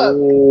fuck?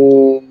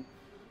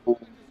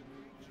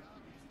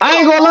 I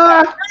ain't gonna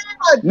lie.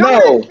 God, do No.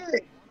 this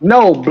shit.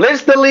 No.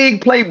 Blitz the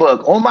league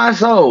playbook on my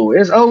soul.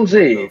 It's What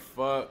the OG.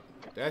 fuck?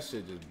 That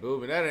shit just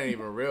booming. That ain't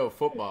even real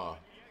football.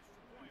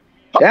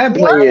 That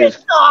play What?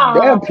 is Oh,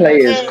 man.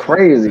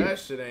 crazy. That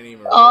shit ain't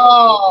even real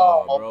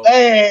football, Oh, bro.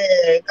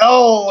 man.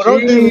 No,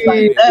 don't do me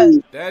like that.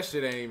 Jeez. That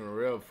shit ain't even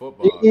real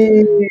football,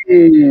 gang.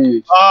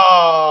 Jeez.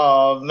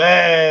 Oh,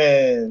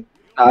 man.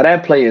 Nah,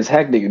 that play is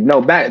hectic.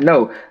 No,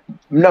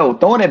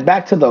 throwing it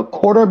back to the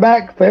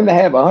quarterback for him to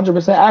have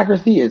 100%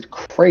 accuracy is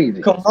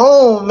crazy. Come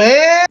on,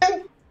 man.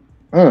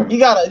 Mm. You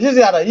gotta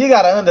understand.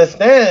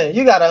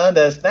 You gotta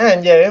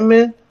understand, yeah,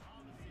 man.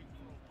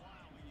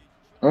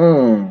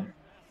 Mm.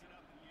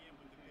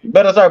 You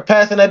better start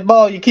passing that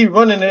ball. You keep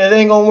running it, it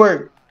ain't gonna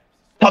work.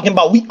 Talking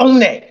about we own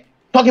that.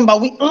 Talking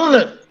about we own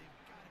it.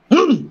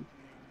 You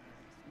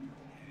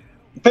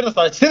better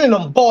start sending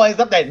them boys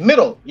up that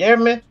middle. You hear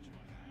me?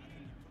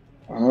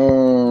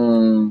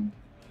 Mm.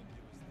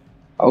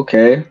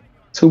 Okay.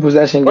 Two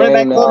possession game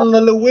Quarterback now. holding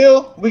the little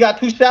wheel. We got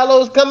two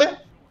shallows coming.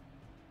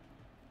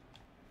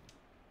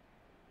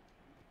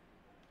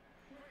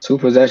 Two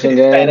Look at possession his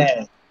fat game.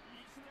 ass.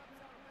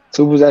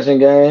 Two possession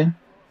game.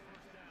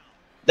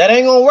 That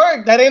ain't gonna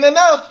work. That ain't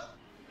enough.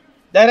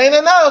 That ain't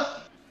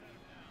enough.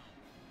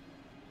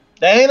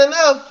 That ain't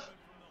enough.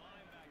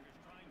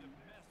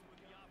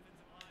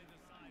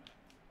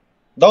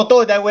 Don't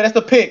throw it that way. That's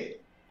a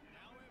pick.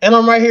 And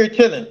I'm right here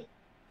chilling.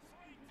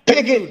 What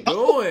Pick are you it.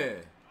 doing?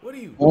 What are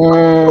you doing,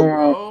 Mm.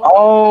 bro?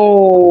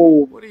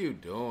 Oh. What are you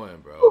doing,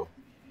 bro?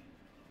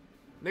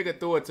 Nigga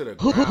threw it to the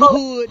ground.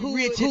 Oh,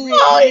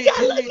 he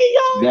got lucky,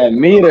 y'all.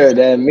 Nigga threw it.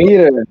 That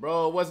meter.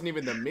 Bro, it wasn't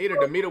even the meter.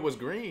 The meter was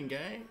green,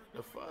 gang.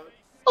 The fuck?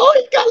 Oh,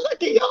 he got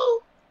lucky, y'all.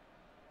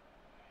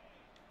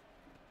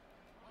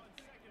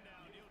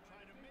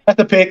 That's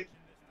a pick.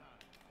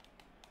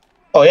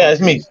 Oh, yeah,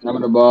 it's me.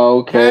 Snapping the ball.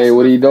 Okay, Pass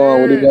what are you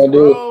doing? What are you interference, gonna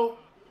do? bro.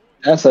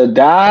 That's a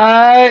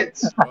dot.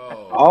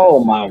 Bro, that Oh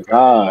shit my crazy.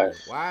 gosh.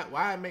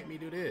 Why it make me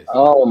do this?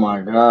 Oh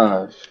my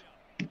gosh.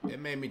 It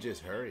made me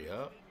just hurry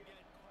up.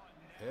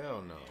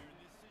 Hell no.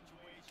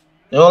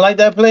 You don't like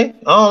that play?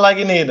 I don't like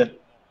it neither.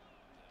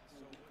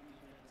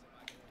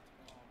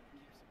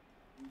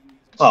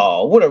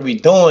 Oh, what are we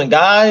doing,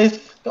 guys?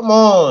 Come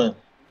on.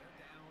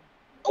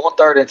 On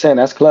 3rd and 10.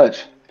 That's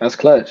clutch. That's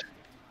clutch.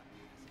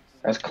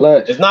 That's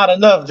clutch. It's not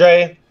enough,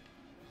 Dre.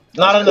 That's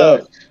Not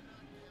enough.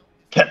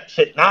 clutch.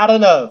 Shit, not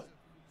enough.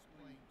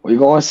 We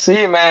gonna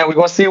see, man. We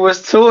gonna see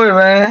what's to it,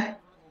 man.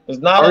 It's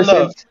not First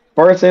enough. and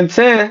first and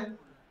 10.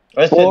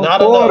 That shit Fourth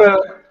not enough.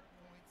 quarter.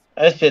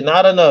 That shit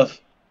not enough.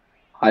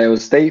 Ohio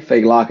State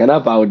fake locking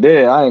up out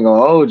there. I ain't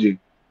gonna hold you.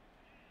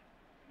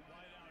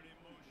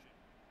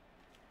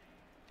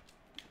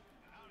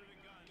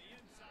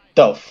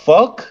 The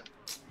fuck?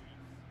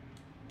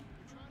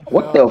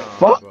 What Hell the no,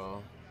 fuck?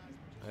 bro.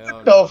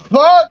 Hell The no.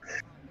 fuck?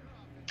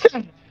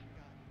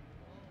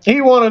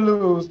 He wanna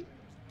lose.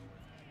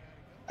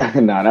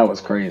 Nah, that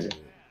was Oh, crazy. shit.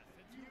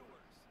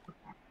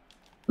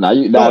 Nah,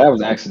 that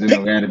was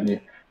accidental, gotta be.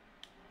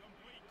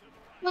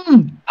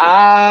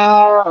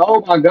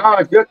 Oh my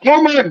gosh.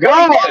 Oh my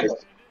gosh.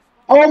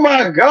 Oh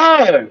my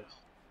gosh.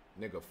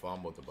 Nigga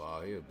fumbled the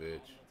ball. He a bitch.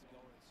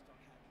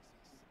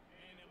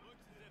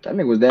 That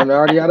nigga was damn near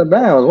already out of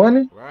bounds,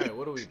 wasn't Right,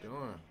 what are we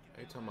doing?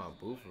 They talking about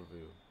booth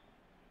review.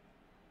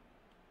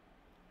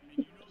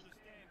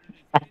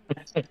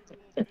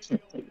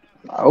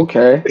 he?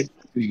 Okay.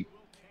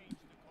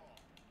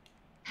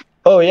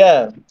 Oh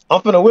yeah.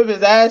 I'm finna whip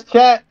his ass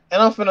chat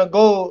and I'm finna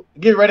go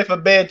get ready for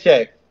bed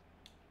check.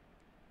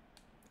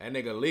 That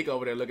nigga Leak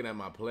over there looking at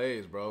my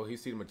plays, bro. He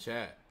see my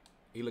chat.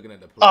 He looking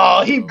at the plays,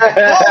 Oh, he bro.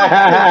 bullshit.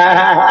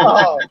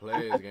 Oh. The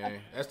plays,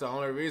 gang. That's the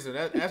only reason.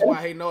 That's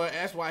why he know it.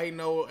 That's why he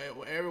know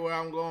everywhere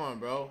I'm going,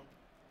 bro.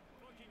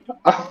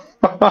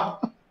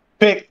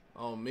 Pick.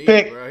 On me,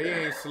 Pick. bro. He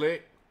ain't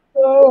slick.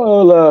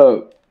 Hold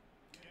up.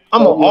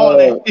 I'm on all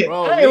that shit.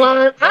 Bro, I ain't Leak,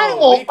 lying. I ain't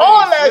bro, on Leak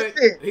all ain't that slick.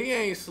 shit. He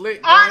ain't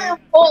slick, I gang. am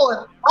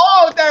on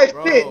all that shit.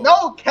 Bro.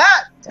 No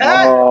cap,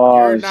 Tat. You're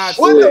Oh not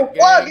What shit. the slick,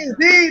 fuck gang. is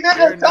these You're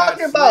niggas not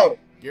talking slick. about?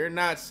 You're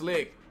not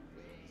slick.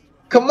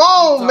 Come He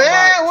on, talking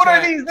man. about What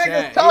are these niggas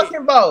chat. talking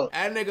about?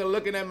 That nigga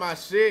looking at my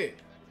shit.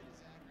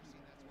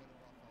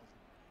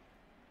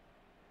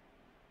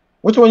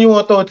 Which one you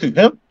want to throw it to?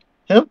 Him?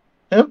 Him?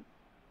 Him?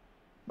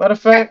 Matter of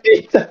fact,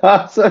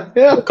 I'm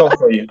gonna come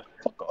for you.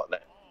 Fuck all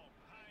that.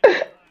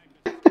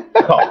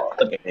 Oh,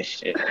 look at this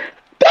shit.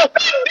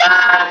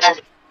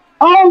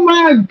 Oh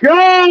my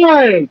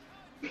god!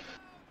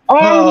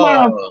 Oh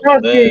my Oh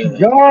fucking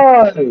man.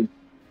 god!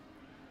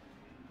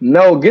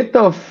 No, get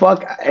the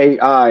fuck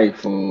AI,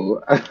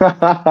 fool.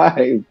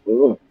 AI,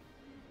 fool.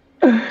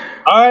 All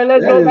right,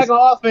 let's That go back is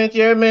on offense,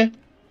 you hear me?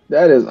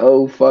 that is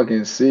O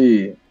fucking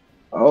C.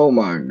 Oh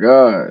my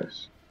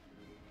gosh.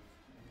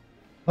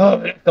 Oh,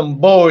 that's some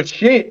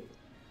bullshit.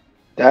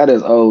 That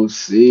is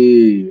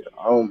OC.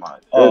 Oh my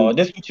Oh,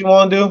 goodness. this what you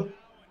want to do?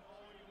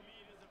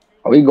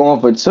 Are we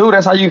going for two?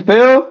 That's how you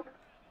feel?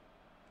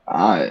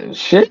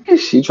 Shit.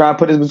 She trying to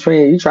put us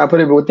between. You trying to put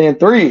it within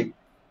three.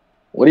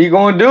 What are you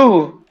gonna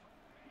do?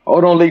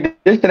 Hold on, League.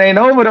 This shit ain't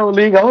over though,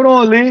 League. Hold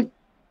on, League.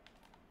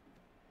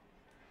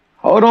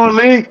 Hold on,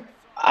 League.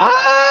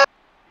 Ah!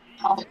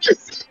 Come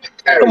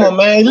on,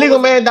 man. Illegal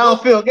man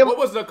downfield. Give him What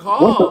was the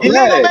What the call?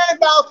 illegal flag? man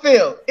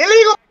downfield.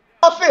 Illegal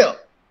downfield.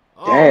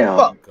 Oh my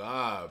Fuck. Damn.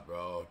 god,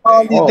 bro.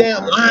 All these Oh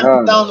damn my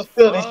lines down gosh. the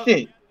field and Fuck.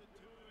 shit.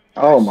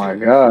 Oh That my shit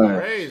was gosh.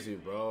 crazy,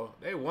 bro.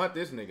 They want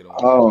this nigga to win.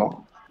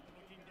 Oh.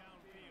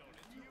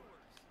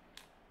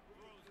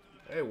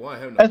 They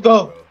want him to Let's win,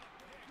 go. bro.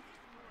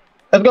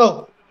 Let's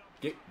go.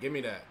 Give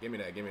me that. Give me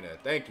that. Give me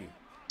that. Thank you.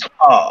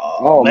 Oh,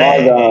 Oh my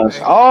man. gosh.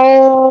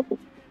 Oh.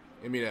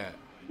 Give me that.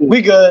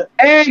 We good.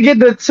 And get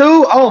the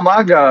two. Oh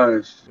my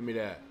gosh. Give me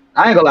that.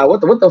 I ain't gonna lie.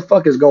 What the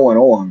fuck is going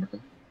on, bro?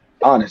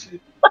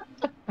 Honestly.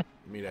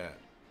 Give me that.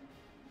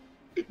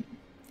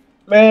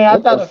 Man, I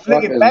What tried the to flick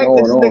fuck it is back to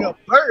going this on? nigga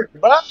Burt,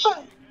 bro.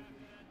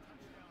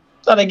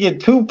 Trying to get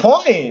 2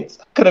 points.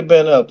 Could have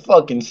been up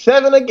fucking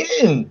 7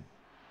 again.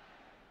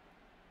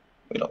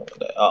 We don't want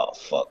that. Oh,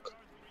 fuck.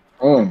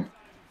 Mm.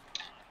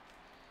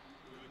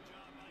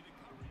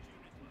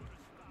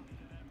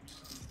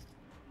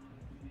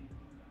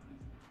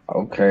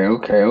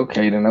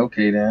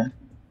 Okay then.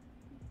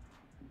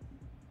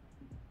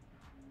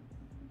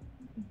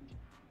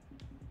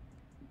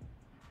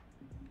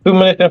 2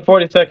 minutes and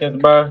 40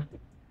 seconds, bro.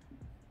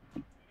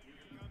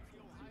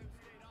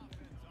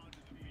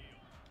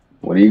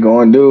 What are you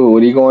gonna do?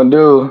 What are you gonna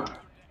do?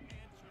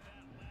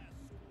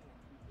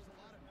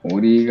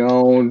 What are you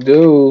gonna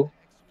do?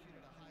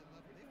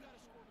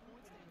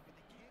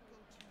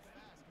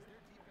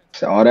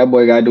 So all that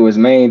boy gotta do is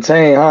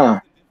maintain, huh?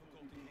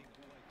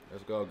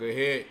 Let's go. Good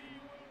hit.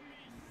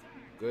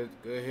 Good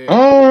hit.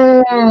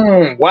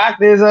 Whack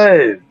his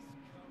ass.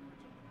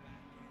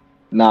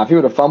 Nah, if he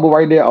would have fumbled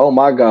right there, oh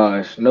my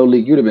gosh. No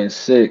leak, you'd have been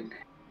sick.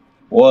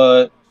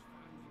 What?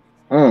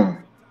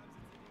 Mm.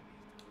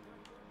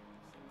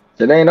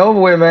 It ain't over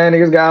with, man.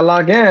 Niggas gotta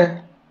lock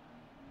in.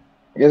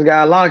 Niggas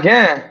gotta lock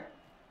in.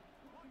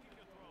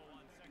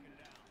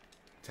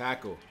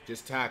 Tackle.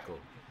 Just tackle.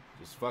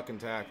 Just fucking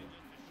tackle.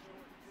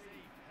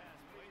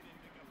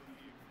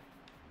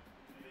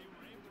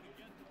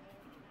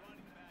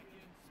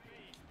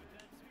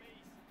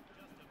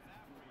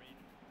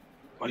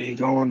 What are you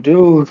gonna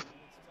do?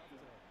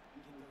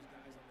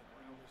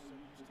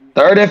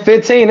 3rd and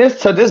 15.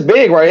 This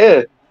big right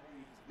here.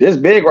 This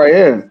big right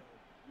here.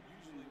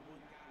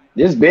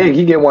 This big.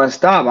 He get one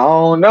stop. I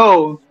don't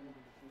know.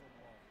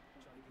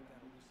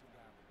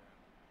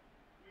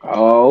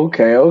 Oh,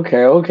 okay.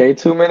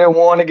 2-minute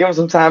warning. Give him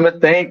some time to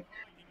think.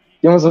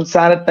 Give him some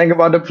time to think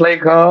about the play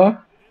call.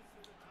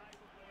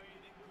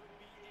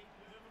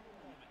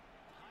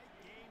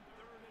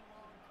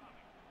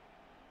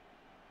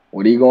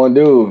 What are you gonna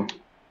do?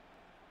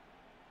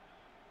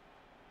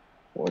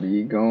 What are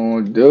you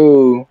gonna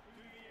do?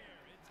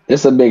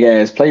 This a big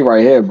ass play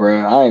right here, bro.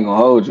 I ain't gonna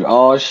hold you.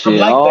 Oh I'm shit.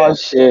 like Oh that.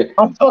 shit.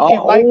 I'm fucking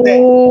like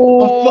that.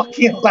 I'm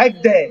fucking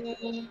like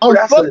that. I'm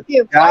That's a fucking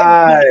like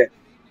guy. that.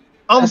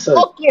 I'm That's a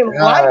fucking like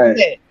guy.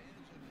 that.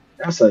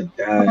 That's a Come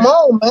guy.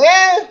 on,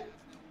 man.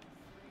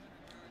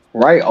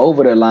 Right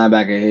over the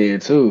linebacker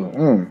head too.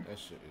 That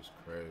shit is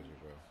crazy,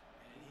 bro.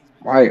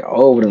 Right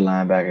over the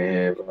linebacker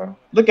head, bro.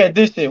 Look at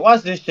this shit.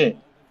 Watch this shit.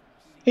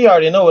 He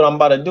already know what I'm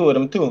about to do with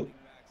him, too.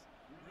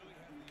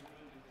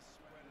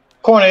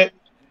 Corner.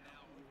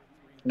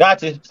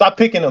 Gotcha. Stop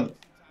picking him.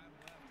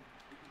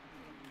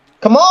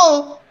 Come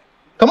on.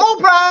 Come on,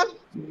 Prime.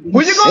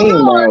 Where you gonna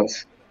Seam go?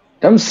 routes.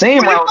 Them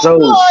seam Where you routes, gonna oh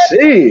go?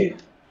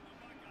 shit.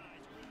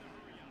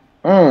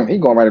 He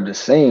going right up the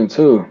seam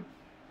too.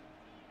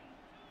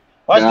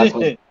 Watch God, this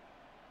shit.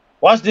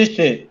 Watch this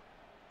shit.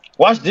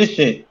 Watch this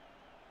shit.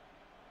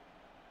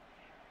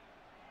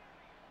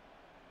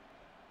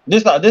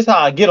 This how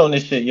I get on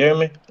this shit, you hear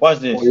me? Watch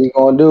what this. are you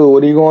gonna do?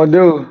 What are you gonna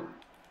do?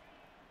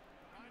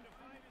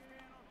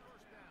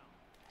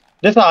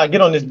 This how I get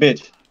on this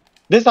bitch.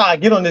 This how I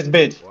get on this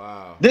bitch.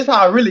 Wow. This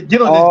how I really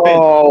get on this bitch.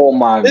 Oh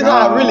my This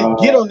how I really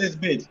get god. on this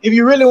bitch. If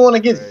you really want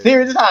to get Crazy.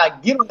 serious, this how I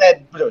get on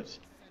that bitch.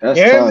 That's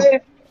You hear tough. me?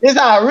 This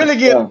how I really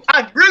That's get. tough.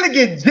 I really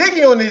get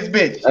jiggy on this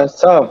bitch.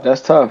 That's tough. That's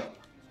tough.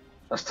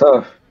 That's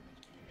tough.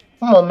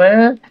 Come on,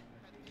 man.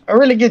 I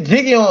really get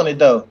jiggy on it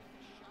though.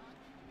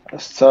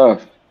 That's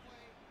tough.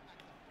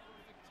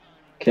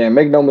 Can't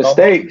make no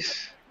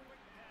mistakes.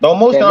 Don't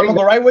motion. Can't I'm make gonna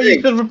no go right where you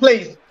mistakes. should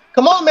replace.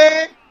 Come on,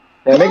 man.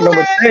 Can't Come make on, no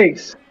man.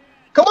 mistakes.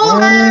 Come on,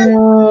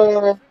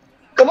 man.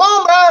 Come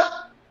on,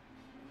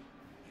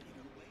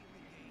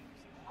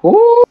 bro.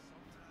 Woo.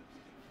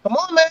 Come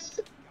on, man.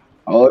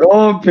 Hold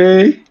on,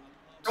 P.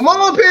 Come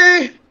on,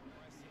 P.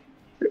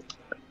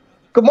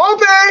 Come on,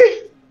 P.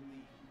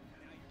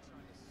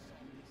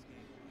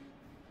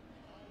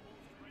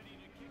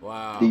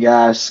 Wow. He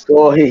got to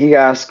score. He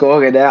got to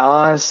score. Get that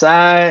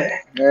onside.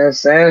 You know what I'm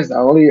saying? It's the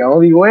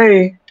only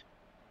way.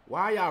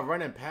 Why y'all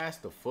running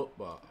past the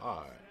football?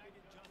 All right.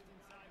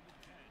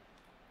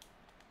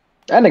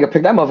 That nigga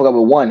picked that motherfucker up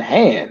with one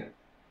hand.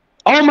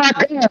 Oh my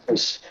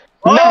gosh.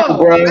 No, Oh,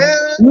 bro.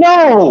 man.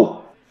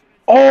 No.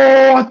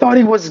 Oh, I thought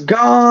he was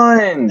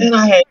gone. Then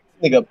I had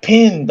nigga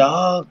pinned,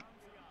 dog.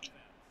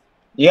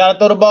 You gotta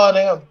throw the ball,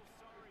 nigga.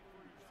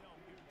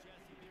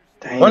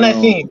 Run that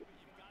Damn. team.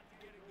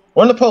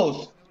 Run the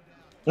post.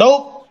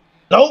 Nope.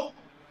 Nope.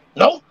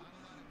 Nope.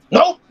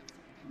 Nope.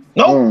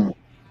 Nope. Mm.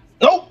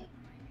 Nope.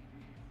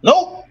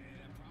 Nope.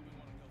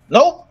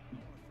 Nope.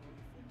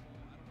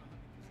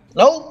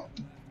 Nope.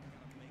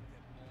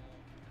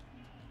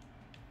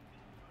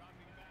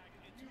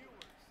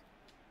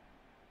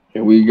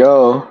 Here we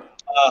go.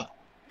 Uh,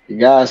 You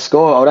gotta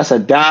score. Oh, that's a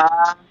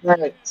dot.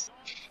 That's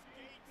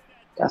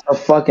a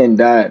fucking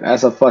dot.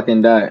 That's a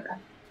fucking dot.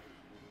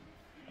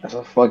 That's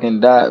a fucking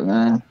dot,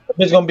 man.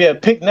 it's gonna be a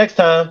pick next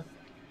time.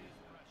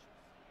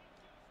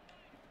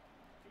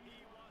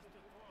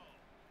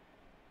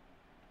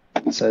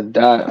 That's a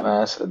dot, man.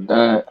 That's a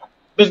dot.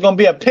 It's gonna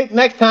be a pick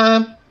next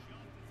time.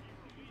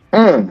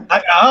 Mm.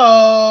 I got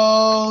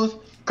hoes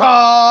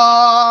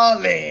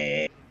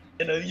calling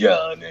in a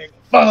young nigga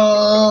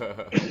phone.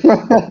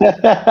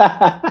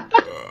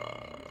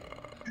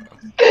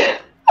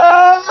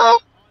 Ah.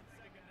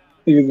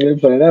 He's been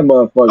playing that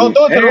motherfucker. Don't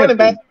throw it to the running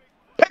back.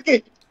 Pick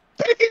it.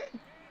 Pick it.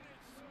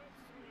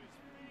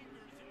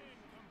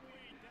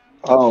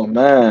 Oh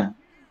man.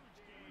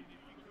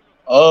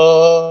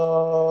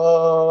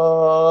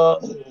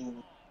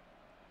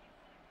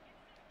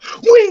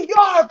 We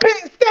are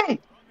Penn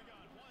State.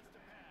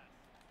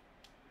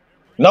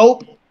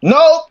 Nope.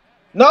 Nope.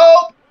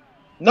 Nope.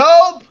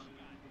 Nope.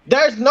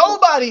 There's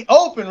nobody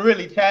open,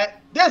 really,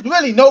 chat. There's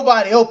really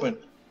nobody open.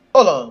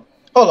 Hold on.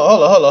 Hold on.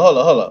 Hold on. Hold on. Hold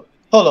on. Hold on.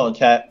 Hold on,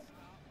 chat.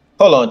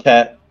 Hold on,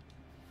 chat.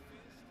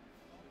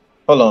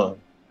 Hold on.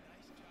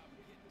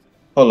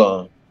 Hold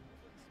on.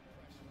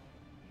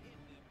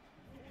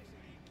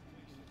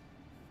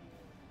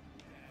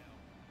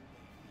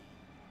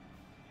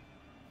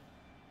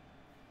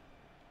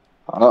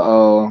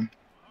 Uh-oh.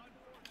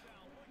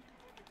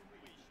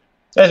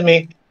 That's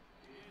me.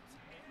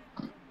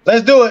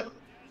 Let's do it.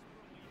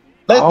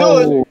 Let's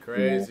do it.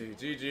 Crazy.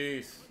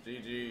 GG's.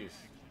 GG's.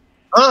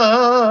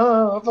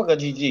 Fuck a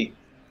GG.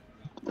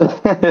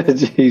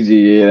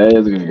 GG, yeah, that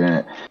is a good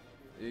game.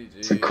 GG.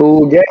 It's a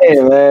cool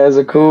game, man. It's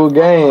a cool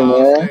game,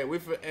 man.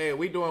 Hey,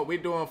 we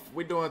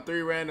doing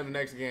 3 random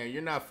next game.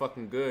 You're not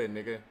fucking good,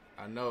 nigga.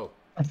 I know.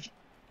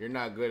 You're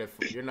not good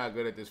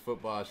at this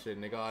football shit,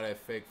 nigga. All that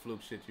fake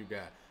fluke shit you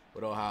got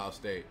with Ohio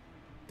State.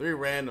 3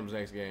 randoms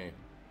next game.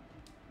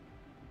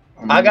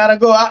 I gotta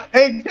go.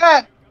 Hey,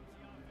 chat.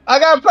 I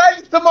gotta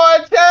practice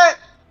tomorrow, chat.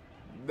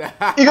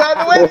 You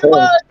gotta win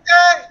tomorrow,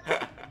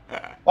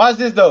 chat. Watch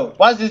this though.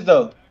 Watch this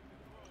though.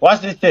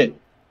 Watch this shit.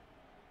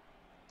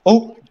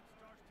 Oop.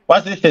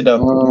 Watch this shit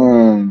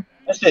though.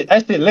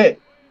 That shit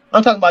lit.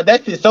 I'm talking about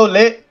that shit so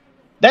lit.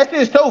 That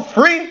shit is so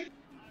free.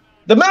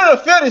 The middle of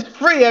the field is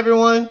free,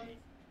 everyone.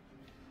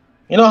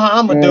 You know how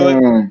I'm gonna do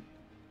it.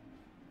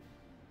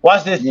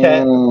 Watch this,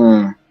 chat.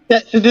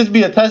 Should this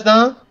be a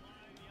touchdown?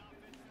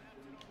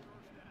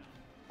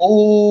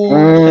 Oh,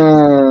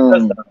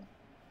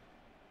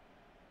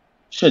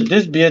 should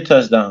this be a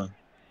touchdown?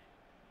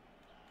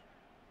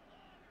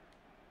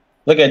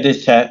 Look at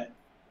this, chat.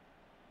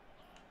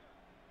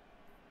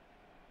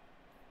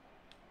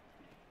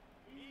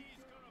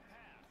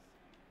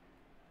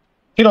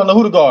 He don't know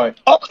who to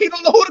guard. Oh, he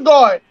don't know who to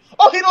guard.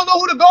 Oh, he don't know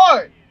who to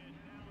guard.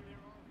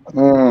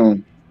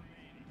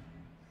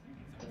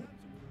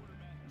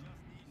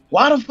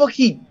 Why the fuck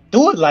he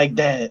do it like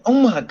that? Oh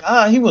my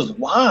god, he was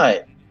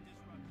wide.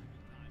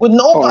 With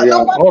nobody.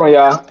 Hold on,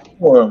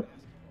 y'all.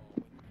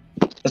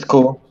 It's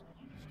cool.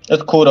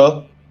 It's cool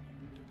though.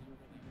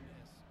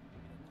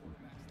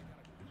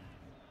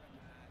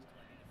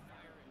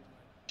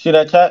 See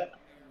that, chat?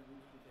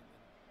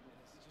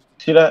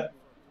 See that?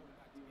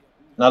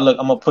 Now look,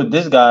 I'm gonna put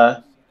this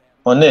guy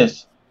on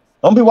this.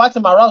 Don't be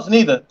watching my routes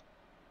neither.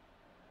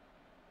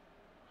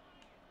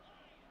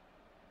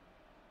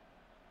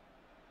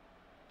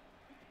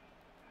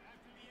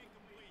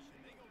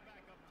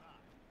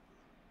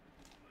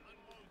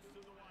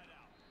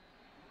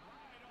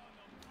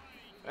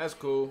 That's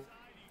cool.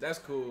 That's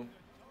cool.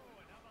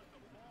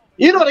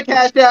 You know the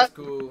Cash App. That's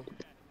cool.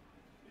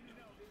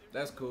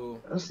 That's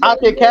cool. I'll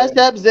take Cash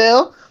App,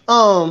 Zelle,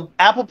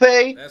 Apple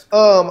Pay. That's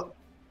cool.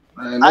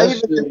 Man,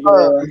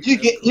 you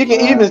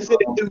can even send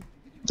it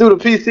through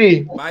the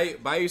PC.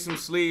 Buy you some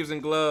sleeves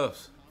and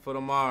gloves for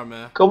tomorrow,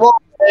 man. Come on,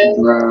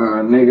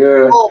 Bruh,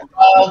 nigga.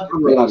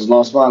 Come on, I just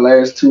lost my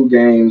last 2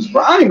 games,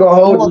 bro. I ain't gonna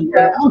hold you,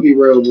 bro. I'll be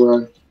real,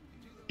 bro.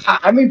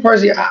 I mean,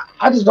 personally,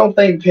 I just don't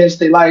think Penn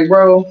State, like,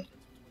 bro,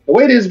 the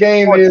way this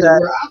game is, Chad.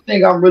 bro, I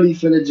think I'm really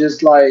finna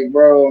just, like,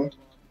 bro,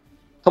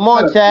 Come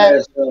on, gotta Chad.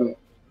 pass up.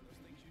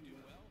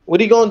 What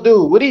he gonna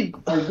do?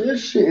 Like,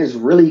 this shit is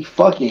really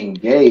fucking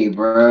gay,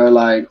 bro.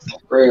 Like,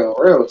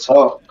 real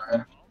talk,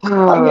 bro.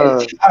 I'm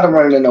getting tired of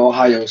running in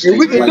Ohio State.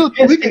 We could Like, do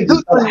Penn we could State do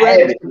just don't 3 have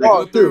randoms it. Like,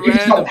 tomorrow too. you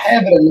just don't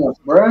have it enough,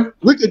 bro.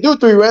 We could do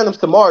 3 randoms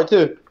tomorrow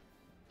too.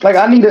 Like,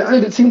 I need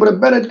a team with a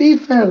better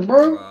defense,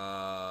 bro.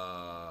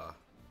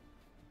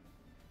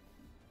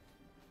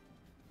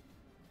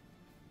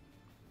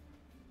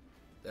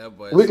 That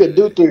boy We could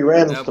do 3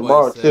 randoms that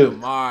tomorrow boy said too.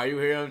 Amar. You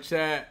hear him,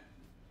 chat?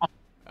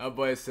 That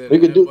boy said. We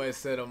could do- Boy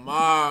said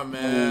Amar,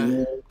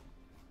 man.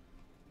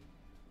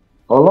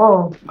 Hold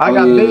on. I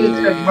got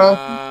business, bro.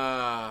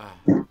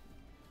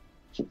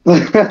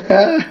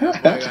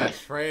 That boy got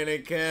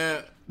training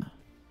camp.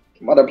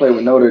 I'm about to play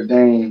with Notre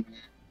Dame.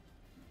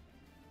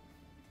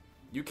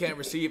 You can't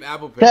receive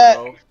Apple Pay, Chat.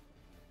 bro.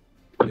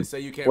 They say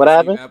you can't What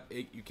receive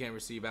happened? you can't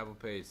receive Apple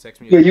Pay. Text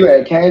me. Yeah, you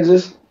at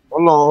Kansas?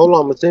 Hold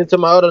on. I'm gonna send to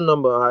my other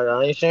number.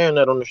 I ain't sharing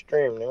that on the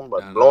stream. Nigga. I'm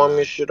about blowing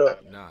this shit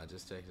up. Nah,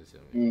 just text it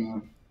to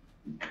me.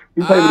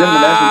 You played with them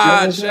in the national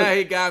championship? Chat,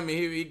 he got me.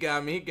 He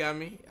got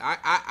me.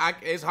 I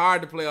it's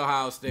hard to play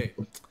Ohio State.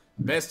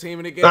 Best team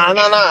in the game.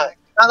 Nah.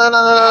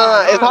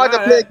 It's hard to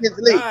play against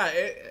Lee.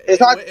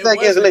 It's hard to play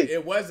against Lee.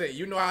 It wasn't.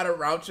 You know how to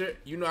route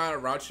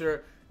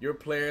your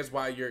players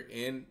while you're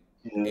in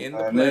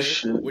the play,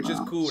 which is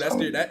cool.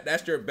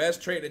 That's your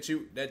best trait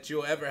that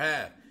you'll ever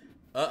have.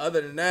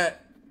 Other than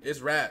that, it's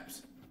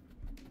raps.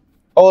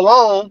 Hold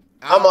on.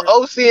 I'm an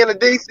OC and a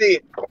DC.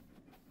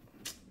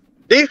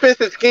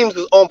 Defensive schemes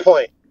was on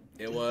point.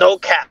 It was. No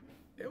cap.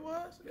 It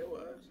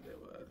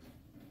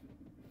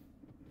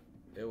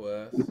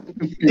was.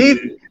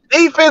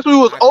 Defense, we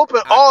was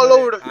open all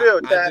over the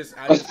field, Chad.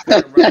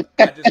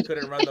 I just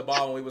couldn't run the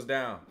ball when we was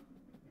down.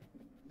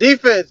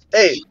 Defense,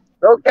 hey,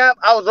 no cap.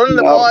 I was running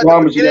the ball. I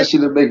promise you that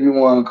shit would make me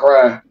want to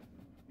cry.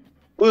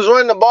 We was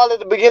running the ball at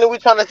the beginning. We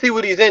trying to see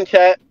what he's in,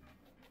 Chad.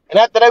 And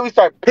after that, we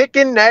start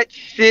picking that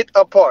shit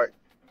apart.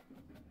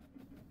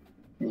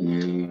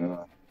 Yeah.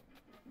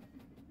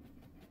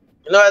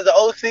 You know, as an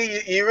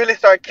OC, you really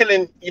start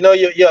killing,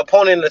 your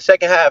opponent in the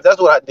second half. That's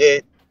what I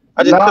did.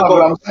 I just took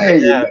over. I'm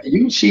saying,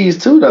 you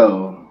cheese too,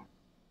 though.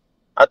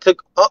 I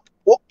took up.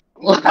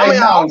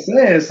 I'm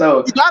saying,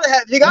 so you gotta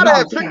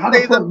have trick how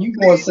plays. the fuck you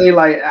gonna say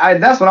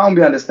that's what I don't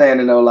be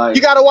understanding though. Like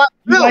you gotta watch.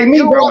 Like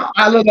me, bro.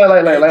 I look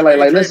like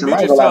listen,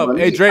 mute yourself.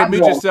 Hey, Dre,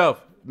 mute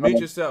yourself. Mute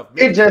yourself.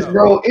 It just,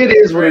 bro. It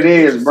is what it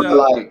is, bro.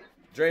 Like,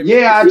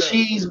 I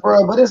cheese,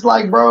 bro, but it's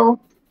like, bro,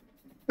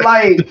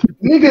 like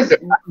niggas.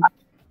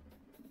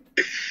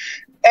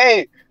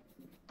 Hey,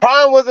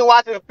 Prime wasn't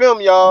watching the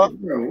film, y'all.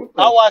 Bro,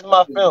 I watched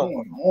my film.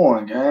 Come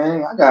on,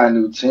 gang. I got a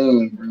new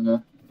team,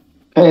 bro.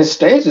 Penn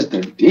State is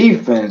the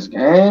defense,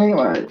 gang.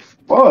 Like,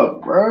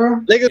 fuck,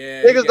 bro.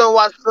 Niggas don't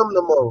watch film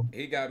no more.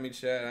 He got me,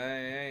 Chad.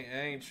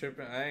 I ain't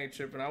tripping.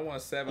 I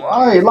want 7.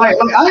 Right, like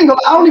I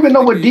don't even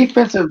know what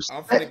defensive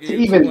to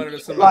even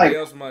like.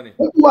 Else money.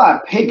 What do I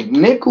pick?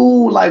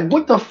 Nickel? Like,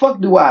 what the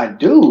fuck do I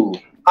do?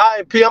 All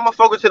right, P. I'm gonna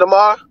focus you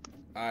tomorrow.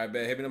 All right,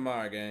 bet. Hit me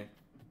tomorrow, gang.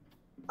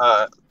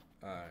 All right.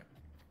 All right.